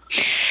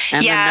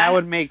 And then that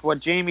would make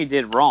what Jaime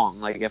did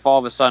wrong. Like if all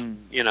of a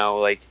sudden,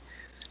 like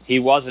he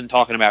wasn't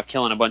talking about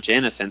killing a bunch of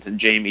innocents,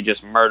 and Jaime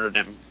just murdered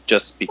him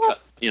just because,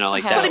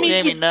 like that. But I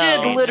mean, he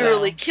did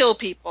literally kill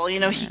people. He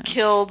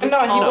killed. No,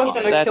 he was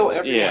going to kill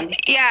everyone.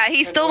 Yeah,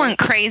 he still went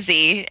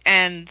crazy,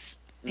 and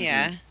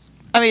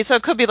I mean, so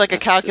it could be like a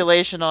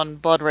calculation on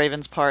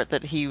Bloodraven's part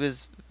that he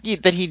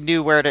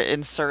knew where to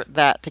insert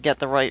that to get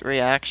the right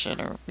reaction,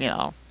 or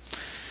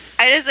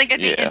I just think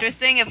it'd be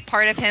interesting if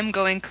part of him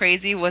going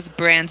crazy was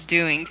Bran's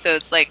doing. So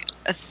it's like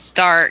a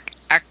Stark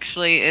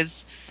actually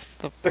is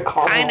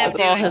kind of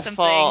doing his something.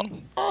 Fault.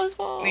 All his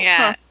fault.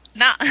 Yeah,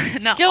 not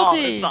guilty. All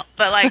his fault,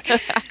 but like.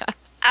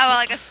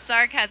 Like a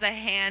Stark has a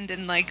hand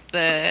in like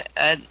the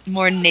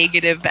more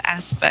negative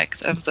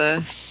aspects of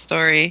the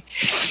story.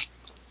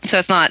 So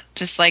it's not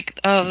just like,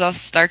 those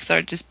Starks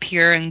are just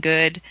pure and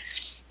good.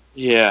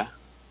 Yeah.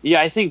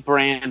 Yeah, I think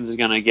Bran's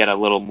going to get a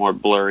little more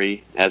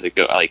blurry as it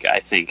goes. Like,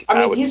 I think...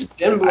 he's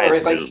been blurry.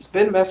 Like, he's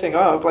been messing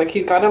up. Like,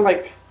 he got him,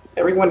 like,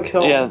 everyone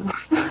killed. Yeah,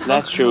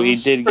 that's true. He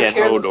did get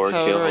Hodor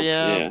killed.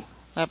 Yeah.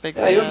 That big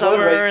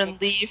Summer and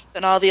Leaf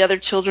and all the other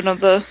children of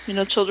the,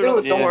 children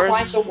of the forest. Don't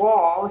climb the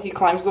wall. He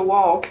climbs the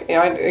wall.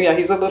 Yeah,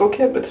 he's a little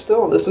kid, but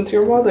still, listen to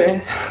your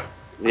mother.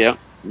 Yeah.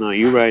 No,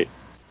 you're right.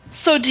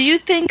 So do you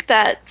think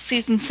that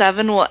season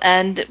 7 will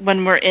end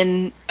when we're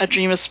in A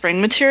Dream of Spring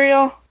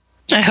material?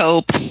 I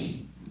hope.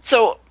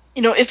 So,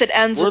 if it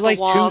ends with the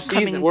wall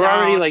coming down. We're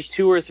already like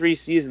 2 or 3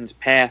 seasons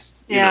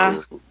past.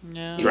 Yeah,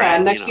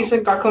 next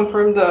season got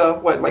confirmed,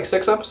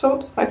 6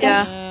 episodes, I think?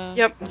 Yeah.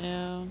 Yep.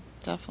 Yeah,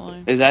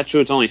 definitely. Is that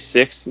true? It's only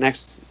 6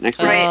 next right.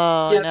 season?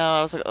 Oh, no,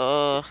 I was like,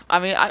 I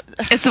mean,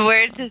 it's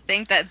weird to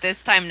think that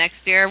this time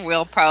next year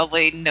we'll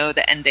probably know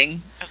the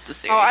ending of the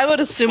series. Oh, I would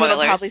assume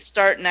it'll probably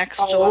start next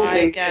July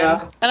again.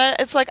 Yeah. And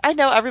it's like, I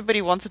know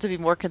everybody wants it to be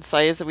more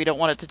concise and we don't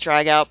want it to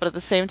drag out, but at the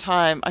same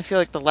time, I feel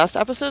like the less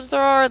episodes there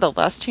are, the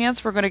less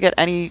chance we're going to get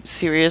any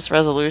serious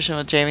resolution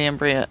with Jaime and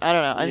Brienne. I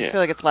don't know. I just feel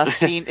like it's less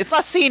scene. It's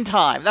less scene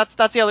time. That's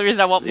the other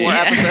reason I want more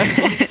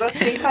episodes. It's less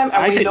scene time,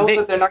 and we know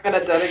that they're not going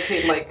to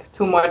dedicate like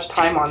too much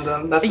time on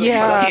them. That's they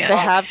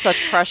have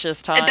such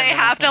precious time. They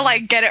have to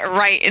like get it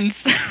right, and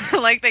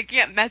like they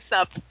can't mess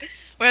up.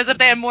 Whereas if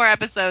they had more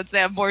episodes, they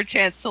have more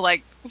chance to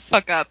like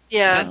fuck up.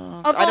 Yeah,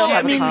 I don't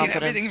have confidence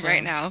everything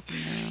right now.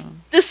 Yeah.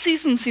 This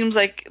season seems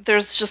like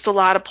there's just a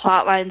lot of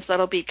plot lines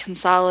that'll be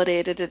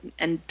consolidated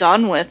and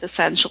done with,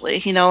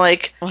 essentially.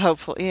 Like, well,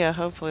 hopefully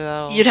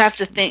that'll. You'd have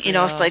to think,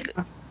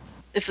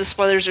 if the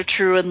spoilers are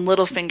true and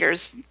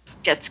Littlefinger's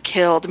gets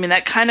killed. I mean,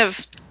 that kind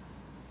of,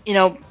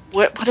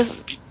 what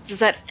is. Does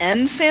that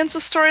end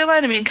Sansa's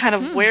storyline? I mean, kind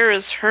of where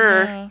is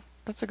her? Yeah,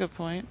 that's a good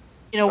point.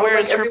 Where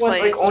is her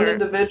place? Like own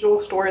individual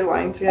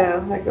storylines,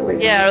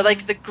 yeah. Or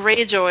like the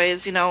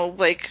Greyjoys,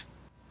 like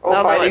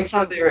Fighting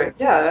for their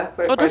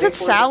Well, does it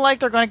sound like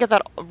they're going to get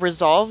that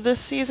resolved this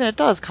season? It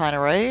does, kind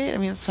of, right? I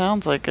mean, it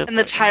sounds like it. And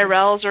the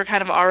Tyrells are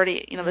kind of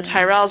already, the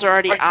Tyrells are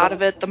already out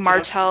of it. The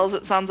Martells,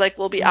 it sounds like,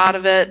 will be out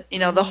of it.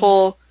 The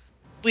whole,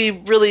 we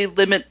really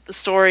limit the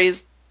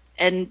stories,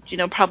 and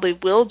probably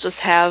will just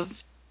have.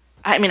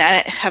 I mean,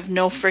 I have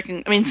no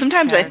freaking. I mean,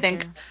 sometimes I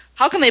think,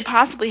 how can they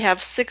possibly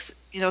have 6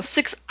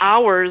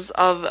 hours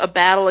of a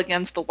battle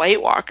against the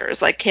White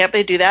Walkers? Like, can't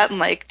they do that in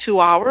like 2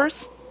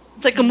 hours?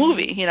 It's like a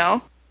movie,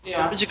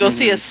 Yeah. Would you go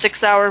see a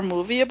 6-hour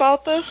movie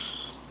about this?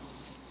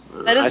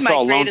 That is I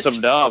saw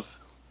Lonesome Dove.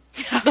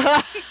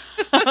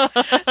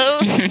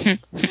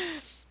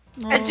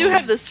 I do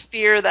have this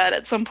fear that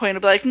at some point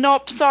it'll be like,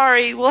 nope,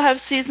 sorry, we'll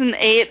have season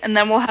 8 and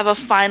then we'll have a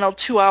final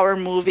 2-hour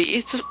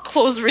movie to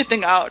close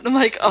everything out. And I'm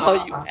like,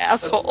 oh, you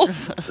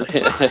assholes.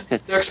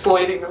 They're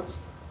exploiting us.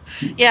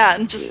 Yeah,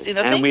 and just,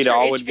 and we'd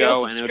all would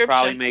go, and it would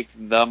probably make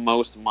the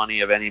most money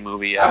of any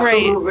movie ever.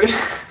 Absolutely.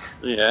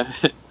 Yeah.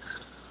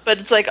 But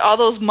it's like all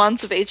those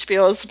months of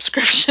HBO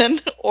subscription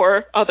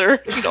or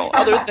other,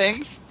 other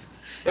things.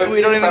 And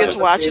we don't even get to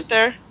watch it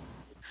there.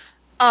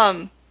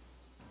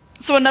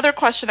 So another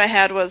question I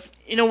had was,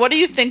 what do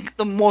you think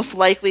the most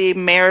likely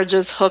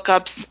marriages,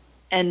 hookups,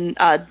 and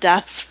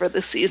deaths for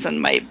the season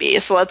might be?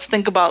 So let's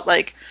think about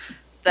like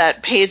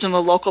that page in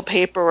the local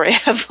paper where you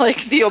have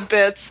like the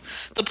obits,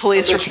 the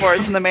police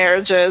reports, and the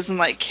marriages, and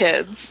like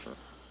kids.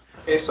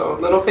 Okay, so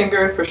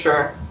Littlefinger for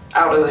sure,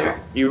 out of there.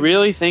 You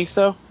really think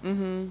so?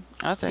 Mm-hmm.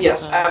 I think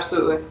yes, so. Yes,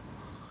 absolutely.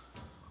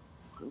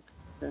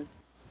 Okay.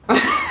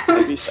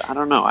 I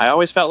don't know. I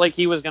always felt like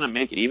he was gonna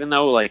make it, even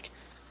though like.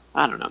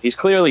 I don't know. He's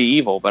clearly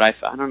evil, but I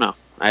don't know.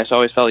 I just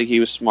always felt like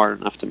he was smart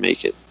enough to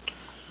make it.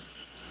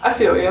 I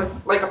feel you.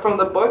 Like, from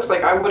the books,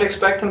 like, I would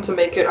expect him to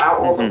make it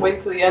out all the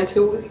way to the end,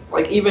 too.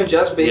 Like, even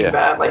just being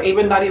bad. Like,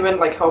 not even,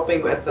 like,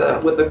 helping with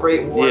the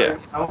Great War,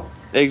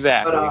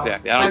 Exactly,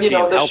 exactly. I don't see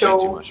him helping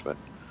too much, but...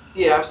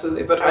 Yeah,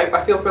 absolutely. But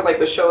I feel for, like,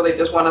 the show, they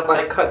just want to,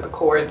 like, cut the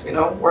cords,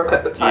 or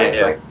cut the ties,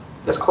 like,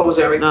 just close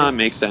everything. No, it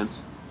makes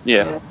sense.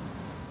 Yeah.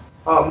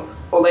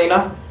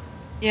 Olenna.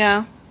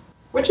 Yeah.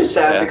 Which is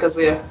sad because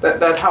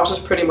that house is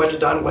pretty much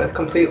done with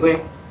completely.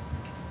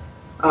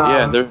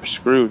 They're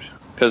screwed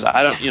because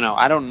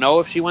I don't know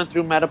if she went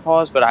through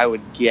menopause, but I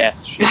would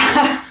guess she did.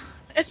 I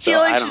feel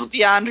like she's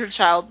beyond her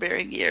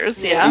childbearing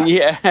years. Yeah.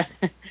 Yeah.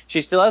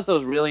 She still has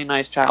those really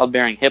nice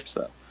childbearing hips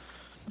though.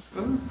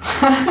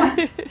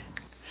 I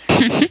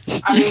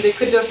mean, they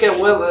could just get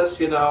Willis,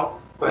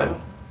 but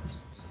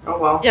oh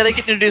well. Yeah, they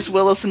could introduce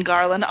Willis and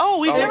Garland. Oh,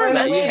 we've never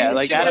met. Yeah,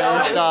 like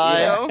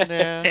that.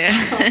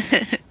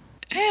 Yeah.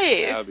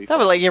 Hey, that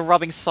would like you're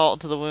rubbing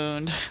salt into the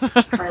wound.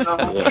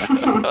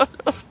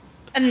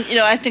 And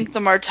I think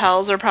the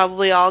Martells are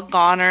probably all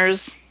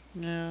goners.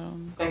 Yeah.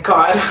 Thank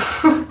God.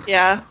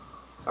 Yeah.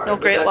 Sorry, no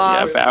great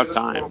loss. Yeah, about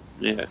time.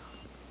 Yeah.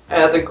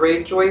 The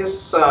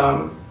Greyjoys.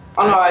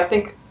 I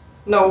think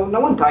no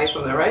one dies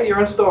from there, right?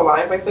 Euron's still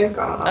alive, I think.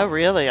 I don't know. Oh,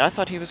 really? I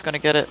thought he was going to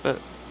get it, but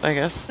I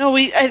guess. No,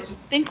 I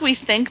think we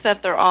think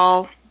that they're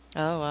all.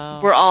 Oh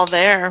wow. We're all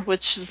there,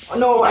 which is.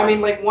 No, I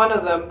mean like one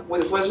of them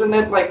wasn't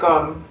it like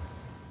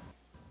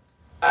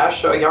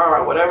Asha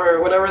Yara,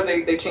 whatever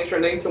they changed her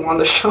name to on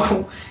the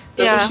show.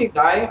 Doesn't she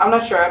die? I'm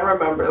not sure. I don't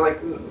remember. I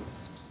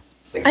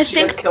think she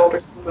gets killed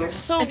or something.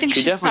 So I think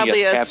she's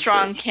probably a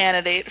strong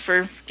candidate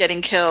for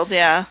getting killed.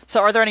 Yeah.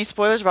 So are there any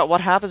spoilers about what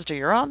happens to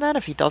Euron then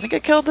if he doesn't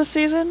get killed this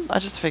season? I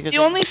just figured. The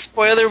only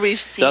spoiler we've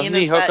seen doesn't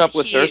he hook up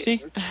with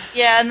Cersei?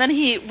 Yeah, and then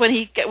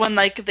when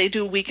they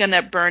do Weekend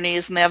at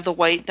Bernie's and they have the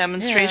white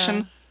demonstration.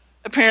 Yeah.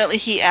 Apparently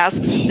he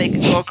asks if they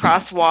can go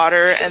across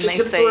water, and they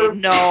say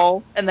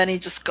no, and then he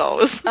just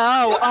goes. So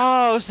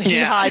he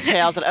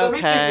hightails it.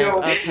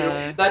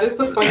 Okay. That is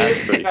the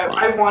funniest thing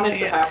I wanted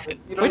to happen.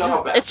 You don't know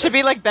how bad it should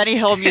be like Benny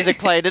Hill music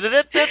play. I can't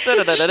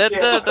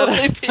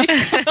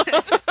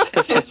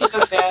see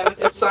the band.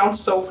 It sounds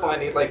so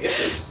funny. Like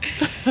it's.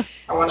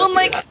 I want to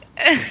see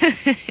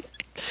that.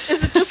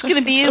 Is it just going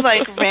to be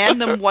like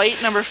random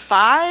white number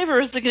 5, or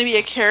is it going to be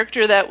a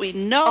character that we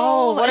know?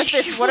 Oh, what if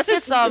it's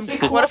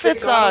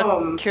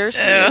Kirsten?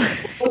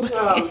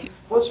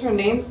 What's her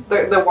name?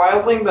 The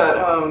wildling that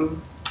oh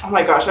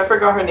my gosh, I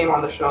forgot her name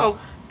on the show. Oh,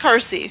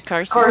 Carsey.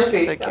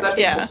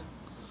 Yeah.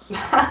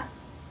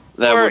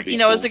 Or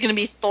is it going to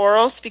be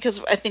Thoros?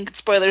 Because I think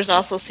spoilers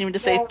also seem to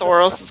say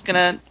Thoros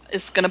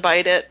is gonna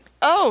bite it.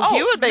 Oh,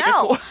 he would make it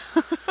cool.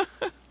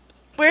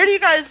 Where do you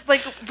guys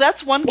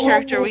that's one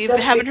character we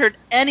haven't heard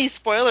any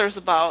spoilers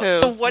about. Who?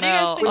 So what do you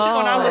guys think is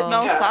going on with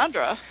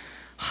Melisandre?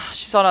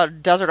 She's on a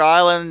desert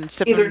island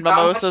sipping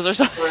mimosas or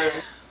something.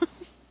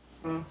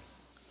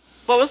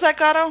 What was that,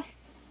 Gato?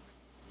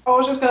 I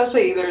was just gonna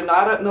say either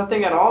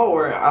nothing at all,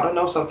 or I don't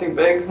know, something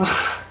big.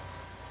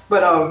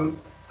 But I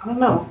don't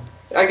know.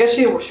 I guess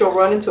she'll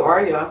run into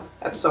Arya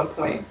at some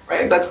point,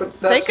 right? That's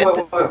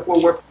what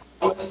we're.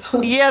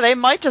 Yeah, they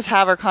might just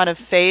have her kind of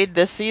fade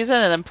this season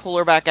and then pull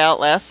her back out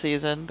last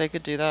season. They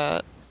could do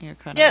that.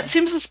 It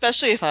seems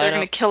especially if they're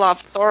going to kill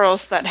off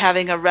Thoros that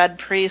having a red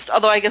priest,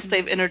 although I guess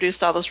they've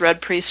introduced all those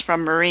red priests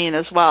from Meereen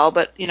as well,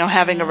 but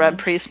having a red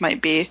priest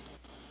might be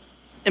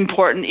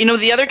important. You know,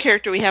 the other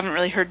character we haven't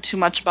really heard too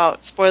much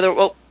about. Spoiler.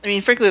 Well, I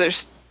mean, frankly,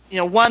 there's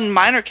one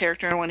minor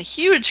character and one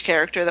huge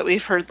character that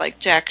we've heard like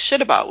jack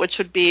shit about, which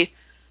would be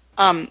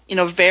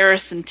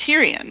Varys and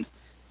Tyrion.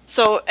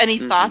 So, any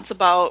thoughts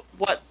about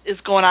what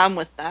is going on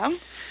with them?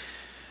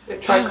 They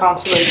try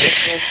constantly.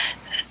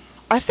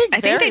 I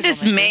think they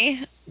just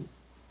may.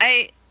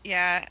 I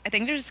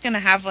think they're just gonna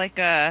have like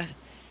a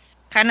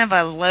kind of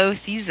a low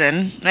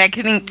season. Like,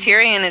 I think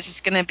Tyrion is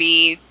just gonna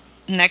be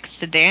next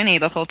to Dany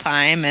the whole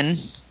time, and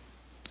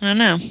I don't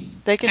know.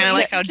 They can kind of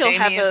like how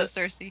Jaime is with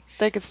Cersei.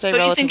 They could stay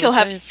relatively. So you think he'll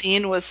have a safe.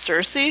 scene with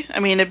Cersei? I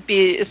mean,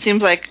 it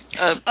seems like.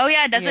 Oh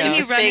yeah, doesn't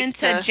he run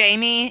into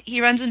Jaime?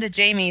 He runs into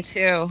Jaime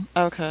too.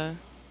 Okay.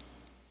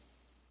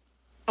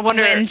 I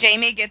wonder when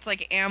Jaime gets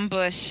like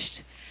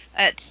ambushed.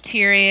 It's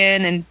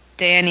Tyrion and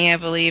Dany, I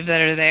believe,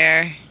 that are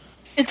there.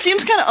 It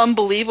seems kind of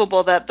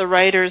unbelievable that the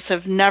writers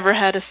have never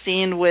had a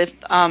scene with,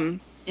 Jaime,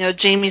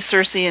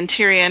 Cersei, and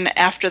Tyrion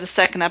after the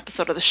second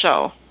episode of the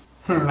show.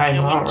 I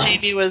know, when right?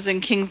 Jaime was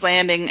in King's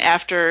Landing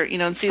after,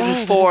 in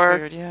season 4,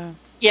 weird, yeah.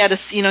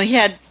 he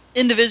had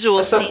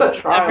individual scenes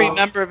with every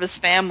member of his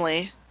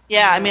family.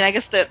 Yeah, I mean, I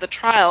guess the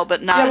trial,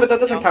 but not. Yeah, but that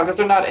doesn't count because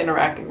they're not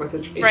interacting with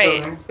each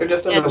other. They're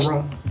just in the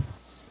room.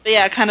 But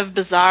yeah, kind of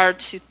bizarre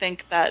to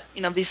think that,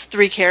 these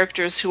 3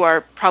 characters who are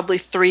probably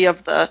 3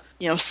 of the,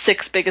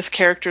 6 biggest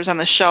characters on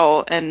the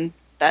show, and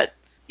that,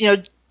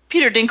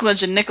 Peter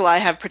Dinklage and Nikolai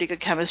have pretty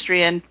good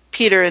chemistry, and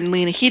Peter and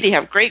Lena Headey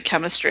have great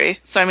chemistry.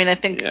 So, I mean, I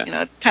think,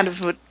 it kind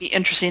of would be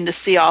interesting to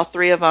see all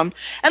 3 of them.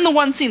 And the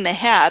one scene they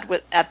had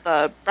at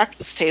the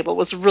breakfast table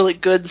was a really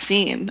good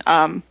scene.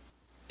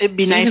 It'd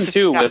be nice Season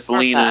 2 with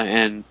Lena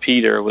and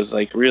Peter was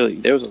like really,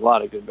 there was a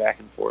lot of good back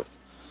and forth.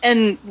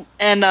 And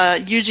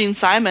Eugene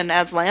Simon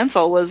as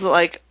Lancel was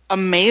like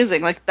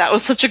amazing. Like that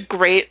was such a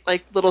great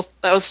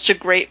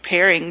great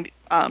pairing.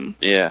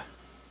 Yeah.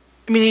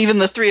 I mean, even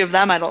the 3 of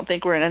them, I don't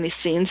think were in any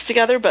scenes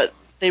together, but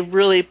they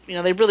really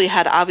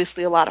had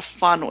obviously a lot of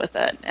fun with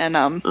it, and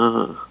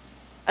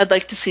I'd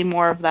like to see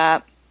more of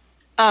that.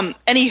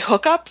 Any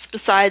hookups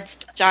besides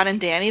Jon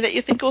and Dany that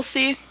you think we'll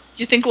see? Do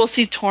you think we'll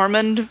see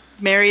Tormund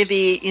marry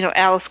the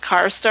Alice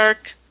Karstark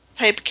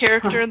type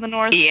character in the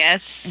North?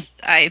 Yes,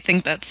 I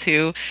think that's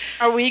who.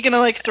 Are we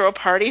gonna throw a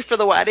party for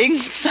the wedding?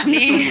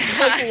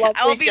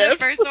 I'll be the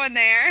first one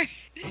there.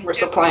 We're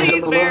supplying the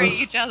balloons. Marry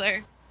each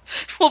other.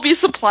 We'll be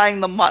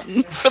supplying the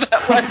mutton for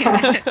that wedding.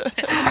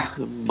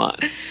 The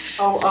mutton.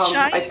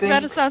 I think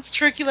Renaissance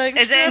turkey legs.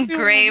 Is it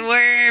Grey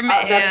Worm?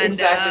 That's and,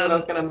 exactly what I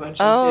was gonna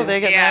mention. Oh, they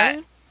get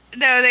married?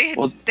 No,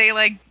 they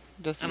like.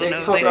 Just I don't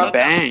know. They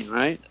bang,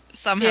 right?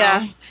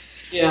 Somehow.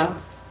 Yeah.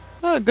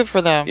 Oh, good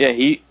for them. Yeah,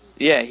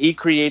 he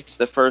creates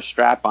the first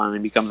strap-on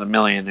and becomes a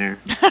millionaire.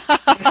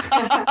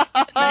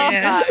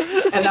 Yeah.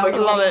 And now we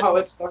love it. How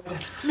it started.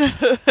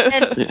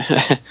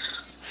 And,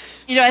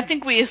 I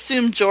think we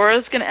assume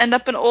Jorah's going to end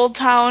up in Old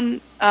Town.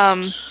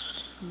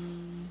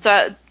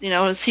 So,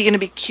 is he going to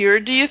be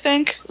cured, do you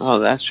think? Oh,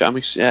 that's true.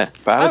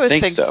 But I would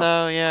think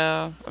so.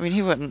 Yeah. I mean,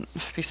 he wouldn't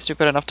be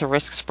stupid enough to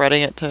risk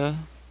spreading it to...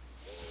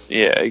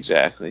 Yeah,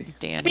 exactly.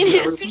 Dany. I mean,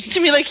 it seems to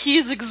me like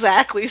he's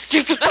exactly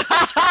stupid.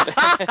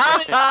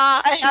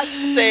 I have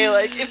to say,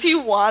 if he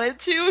wanted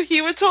to,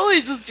 he would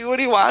totally just do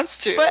what he wants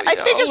to. But I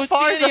think as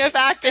far as the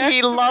fact that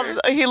he loves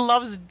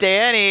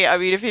Dany, I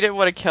mean, if he didn't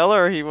want to kill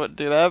her, he wouldn't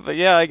do that. But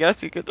yeah, I guess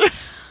he could.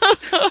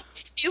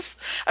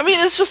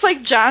 It's just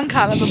like Jon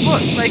Con in the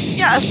book.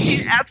 Yes,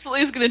 he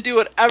absolutely is going to do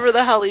whatever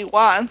the hell he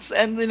wants,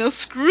 and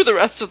screw the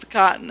rest of the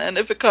continent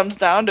if it comes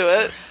down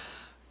to it.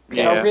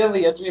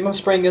 Really, A Dream of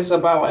Spring is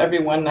about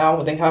everyone now.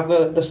 They have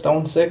the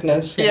stone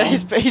sickness. Yeah,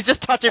 he's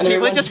just touching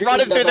people. He's just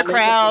running through the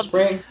crowd.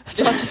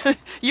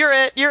 You're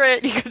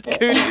it. You could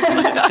Goonies.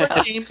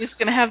 Jamie's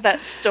gonna have that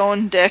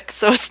stone dick,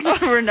 so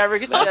we're never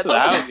gonna That's get what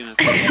that. I was gonna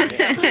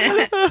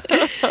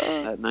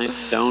say. That nice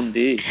stone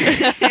D.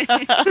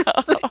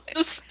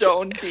 The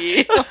stone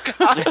D. Oh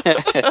God.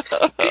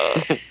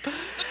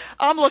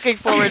 I'm looking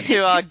forward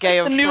to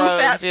Game of the new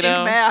Thrones,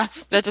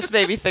 mask. That just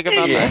made me think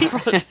about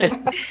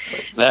that.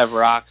 That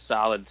rock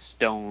solid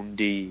stone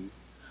D.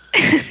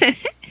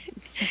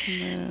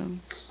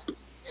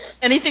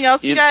 Anything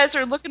else you guys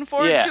are looking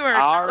forward to? Or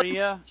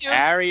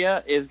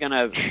Arya is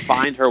gonna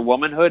find her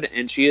womanhood,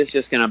 and she is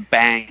just gonna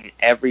bang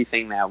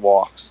everything that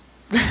walks.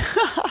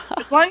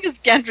 As long as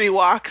Gendry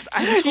walks,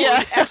 I'm totally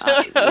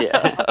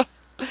Yeah.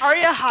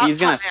 Arya Hot He's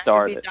gonna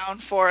start would be it. down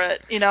for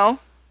it,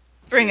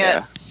 Bring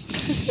it.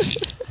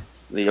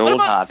 The What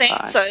old about hot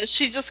Sansa? tie. Is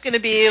she just going to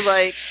be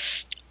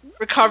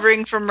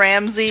recovering from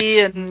Ramsay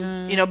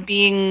and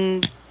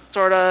being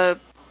sort of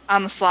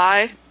on the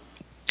sly?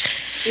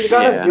 She's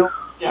got to deal.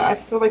 Yeah, I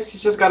feel like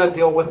she's just got to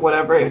deal with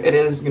whatever it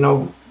is.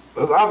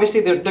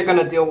 Obviously they're going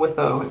to deal with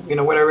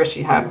whatever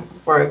she had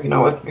or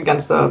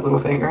against the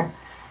Littlefinger.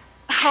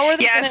 How are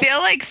they? I feel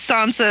like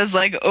Sansa's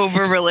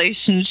over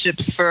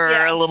relationships for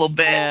a little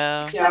bit.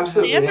 Yeah,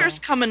 absolutely. Xander's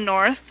coming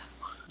north.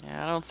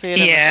 Yeah, I don't see it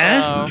in the show.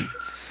 I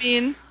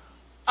mean,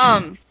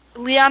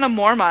 Lyanna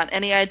Mormont,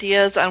 any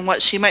ideas on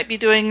what she might be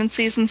doing in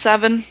season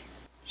 7?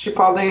 She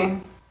probably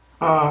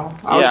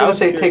I was going to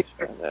say take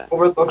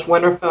overlooks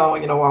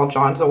Winterfell, while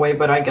Jon's away,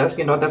 but I guess,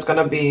 that's going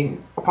to be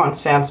upon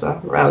Sansa,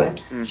 rather.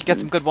 She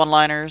gets some good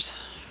one-liners.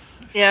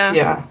 Yeah.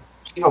 Yeah.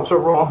 She helps her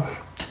roll.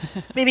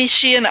 Maybe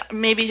she and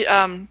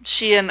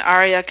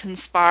Arya can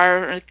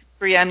spar. Or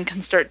Brienne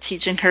can start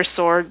teaching her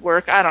sword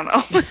work. I don't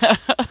know.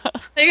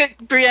 Maybe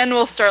Brienne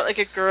will start like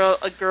a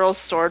girls'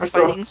 sword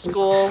fighting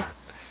school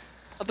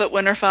up at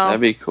Winterfell.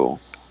 That'd be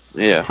cool.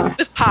 Yeah.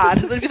 With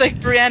Pod. It'd be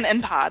like Brienne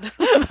and Pod.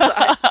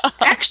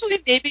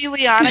 Actually, maybe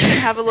Lyanna can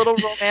have a little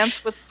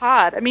romance with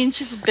Pod. I mean,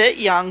 she's a bit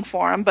young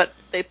for him, but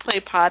they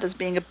play Pod as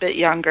being a bit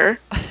younger.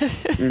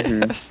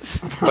 Mm-hmm.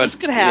 This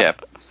could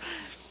happen. Yeah.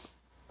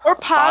 Or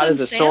Pod is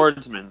a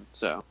swordsman,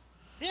 so.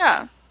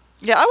 Yeah.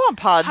 Yeah, I want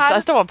Pod. I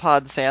still want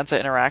Pod and Sansa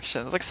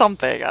interactions, like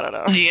something. I don't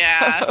know.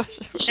 Yeah, it's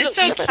so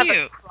cute. Have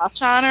a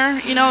crush on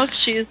her,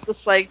 she's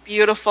this like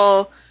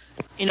beautiful,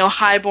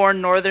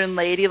 highborn northern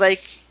lady.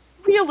 Like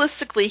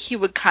realistically, he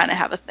would kind of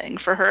have a thing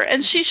for her,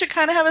 and she should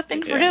kind of have a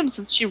thing for him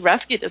since she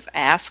rescued his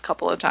ass a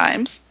couple of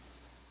times.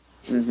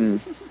 Mm-hmm.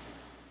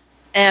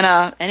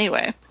 And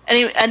anyway,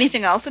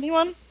 anything else,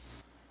 anyone?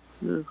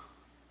 No.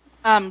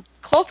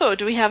 Clotho,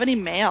 do we have any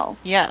mail?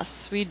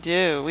 Yes, we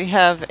do. We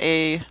have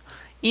a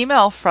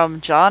email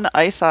from John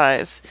Ice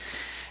Eyes,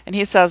 and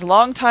he says,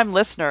 "Long-time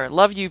listener,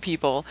 love you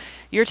people.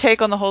 Your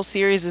take on the whole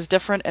series is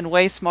different and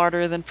way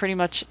smarter than pretty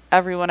much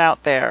everyone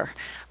out there.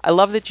 I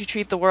love that you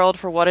treat the world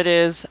for what it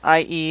is,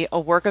 i.e. a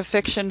work of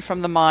fiction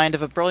from the mind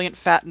of a brilliant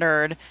fat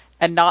nerd,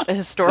 and not a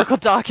historical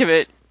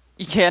document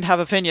you can't have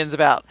opinions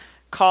about.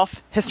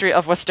 Cough, History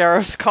of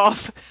Westeros,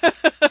 cough."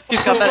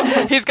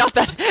 He's got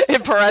that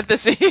in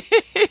parentheses.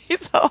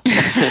 So,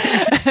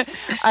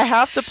 I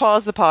have to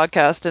pause the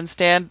podcast and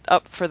stand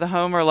up for the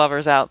Homer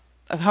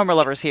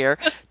lovers here.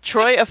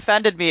 Troy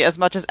offended me as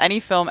much as any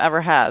film ever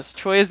has.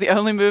 Troy is the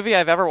only movie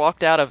I've ever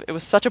walked out of. It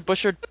was such a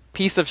butchered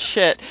piece of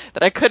shit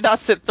that I could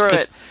not sit through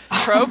it.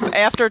 Trope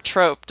after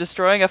trope,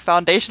 destroying a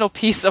foundational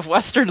piece of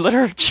Western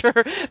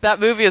literature. That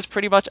movie is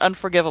pretty much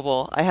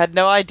unforgivable. I had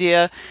no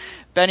idea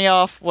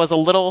Benioff was a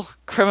little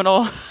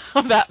criminal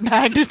of that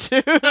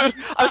magnitude.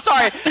 I'm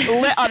sorry,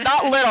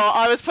 not little.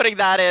 I was putting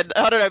that in.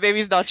 I don't know, maybe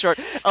he's not short.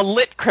 A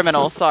lit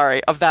criminal,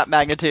 sorry, of that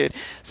magnitude.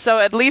 So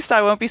at least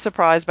I won't be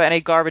surprised by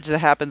any garbage that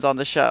happens on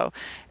the show.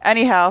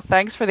 Anyhow,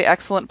 thanks for the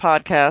excellent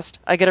podcast.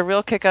 I get a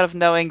real kick out of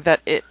knowing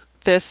that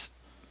this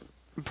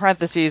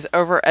parentheses,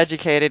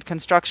 overeducated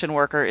construction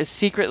worker is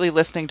secretly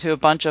listening to a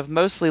bunch of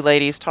mostly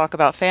ladies talk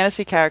about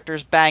fantasy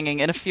characters banging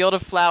in a field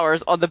of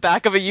flowers on the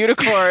back of a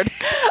unicorn.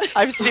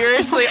 I've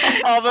seriously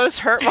almost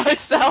hurt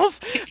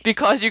myself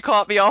because you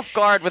caught me off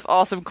guard with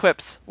awesome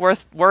quips.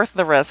 Worth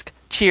the risk.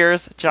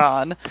 Cheers,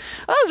 John.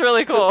 That was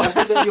really cool.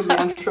 That's the new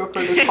mantra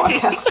for this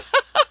podcast.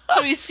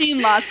 So we've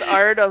seen lots of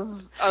art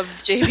of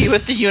JB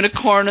with the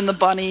unicorn and the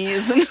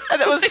bunnies, and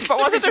it was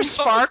wasn't there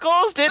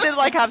sparkles? Didn't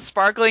it have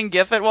sparkling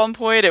GIF at one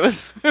point? It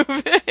was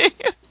moving.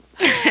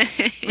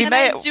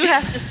 I do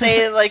have to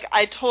say,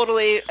 I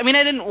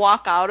didn't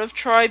walk out of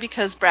Troy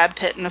because Brad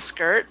Pitt in a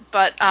skirt,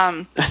 but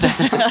I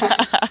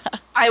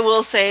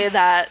will say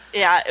that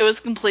it was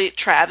a complete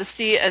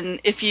travesty. And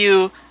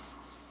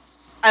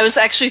I was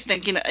actually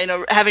thinking,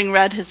 having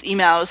read his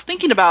email, I was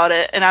thinking about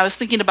it, and I was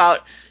thinking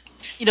about,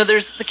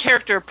 there's the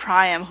character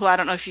Priam, who I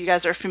don't know if you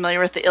guys are familiar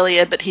with the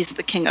Iliad, but he's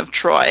the king of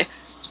Troy.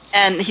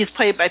 And he's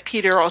played by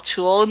Peter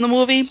O'Toole in the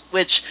movie,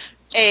 which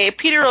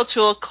Peter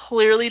O'Toole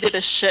clearly did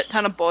a shit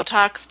ton of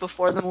Botox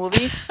before the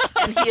movie,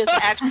 and he is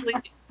actually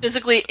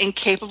physically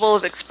incapable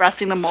of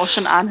expressing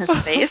emotion on his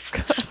face,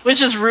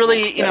 which is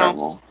really,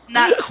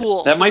 not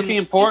cool. That might be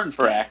important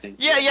for acting.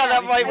 Yeah,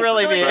 that might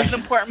really be an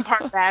important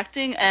part of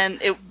acting,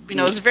 and it,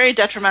 was very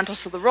detrimental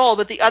to the role.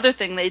 But the other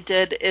thing they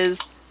did is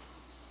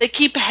they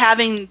keep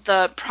having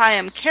the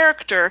Priam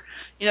character,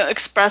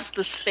 express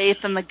this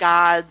faith in the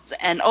gods,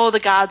 and the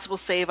gods will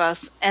save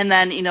us. And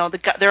then,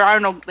 there are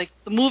no, the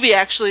movie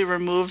actually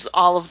removes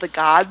all of the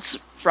gods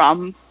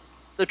from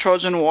the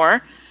Trojan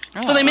War.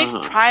 So they make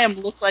Priam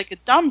look like a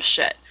dumb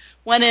shit.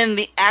 When in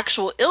the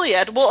actual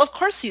Iliad, well, of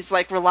course he's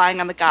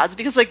relying on the gods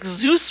because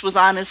Zeus was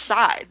on his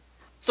side.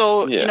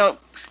 So,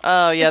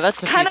 oh yeah, that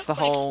defeats kind of the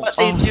whole. What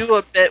they do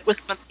a bit with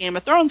some Game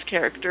of Thrones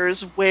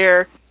characters,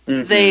 where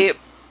they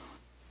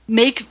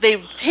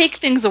take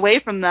things away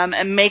from them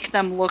and make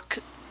them look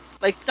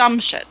like dumb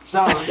shits.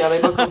 No, yeah,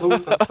 they look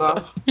aloof and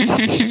stuff.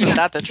 Isn't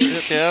that the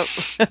truth?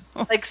 Yep.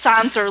 Like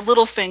Sansa or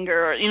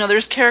Littlefinger.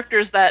 There's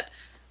characters that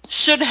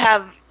should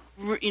have,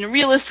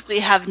 realistically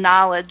have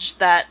knowledge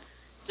that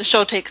the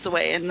show takes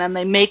away, and then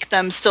they make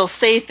them still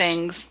say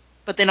things,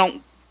 but they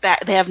don't.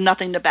 They have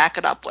nothing to back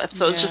it up with.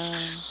 So it's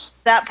just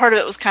that part of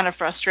it was kind of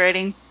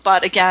frustrating.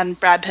 But again,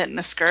 Brad Pitt in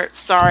a skirt.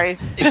 Sorry,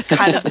 it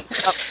kind of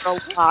makes up for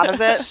a lot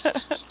of it.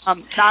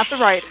 Not the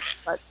writing,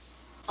 but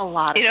a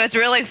lot of it. It's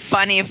really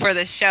funny for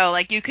the show.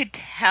 You could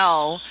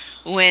tell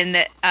when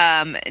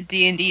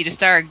D&D just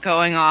started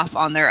going off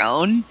on their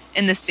own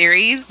in the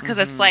series, because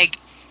it's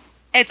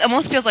it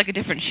almost feels like a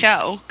different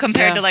show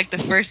compared to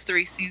the first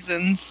 3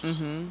 seasons.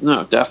 Mm-hmm.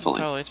 No, definitely.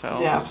 Totally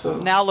tell. Yeah,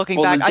 absolutely. Now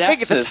looking back, I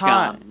think at the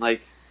time,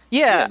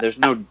 Yeah. There's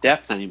no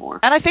depth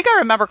anymore. And I think I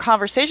remember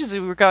conversations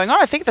we were going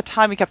on. I think at the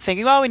time we kept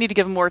thinking, we need to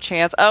give him more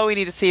chance. We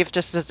need to see if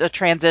just a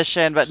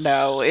transition. But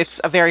no, it's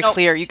a very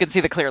clear. You can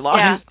see the clear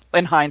line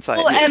in hindsight.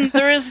 Well, and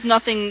there is no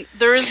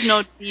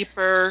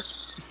deeper,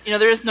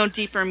 there is no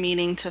deeper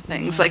meaning to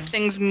things. Like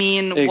things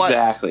mean what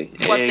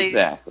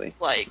they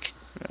like.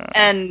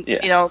 And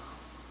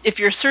if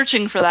you're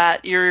searching for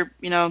that,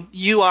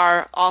 you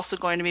are also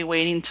going to be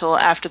waiting till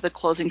after the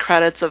closing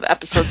credits of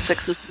episode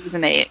 6 of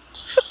season 8,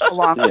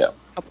 along with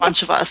a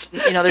bunch of us.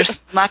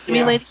 There's not going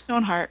to be Lady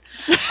Stoneheart.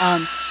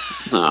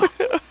 No,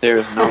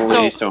 there's no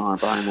Lady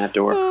Stoneheart behind that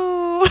door.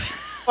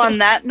 On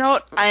that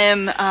note, I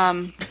am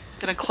going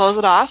to close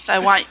it off. I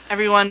want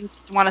everyone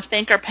to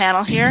thank our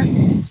panel here.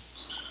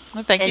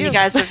 Well, thank you. You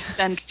guys have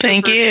been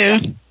thank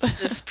you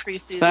this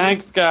preseason.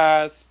 Thanks,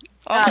 guys.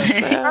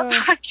 Stay on our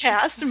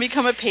podcast and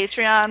become a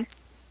Patreon.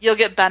 You'll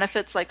get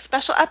benefits like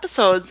special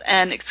episodes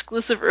and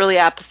exclusive early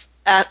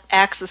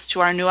access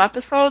to our new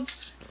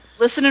episodes.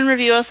 Listen and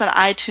review us on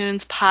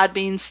iTunes,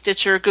 Podbean,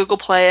 Stitcher, Google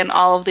Play, and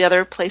all of the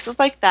other places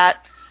like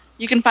that.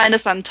 You can find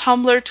us on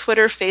Tumblr,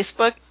 Twitter,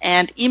 Facebook,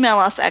 and email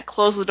us at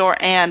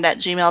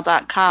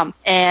closethedoorand@gmail.com.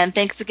 And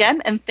thanks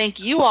again, and thank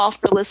you all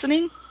for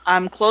listening.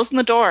 I'm closing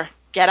the door.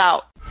 Get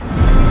out.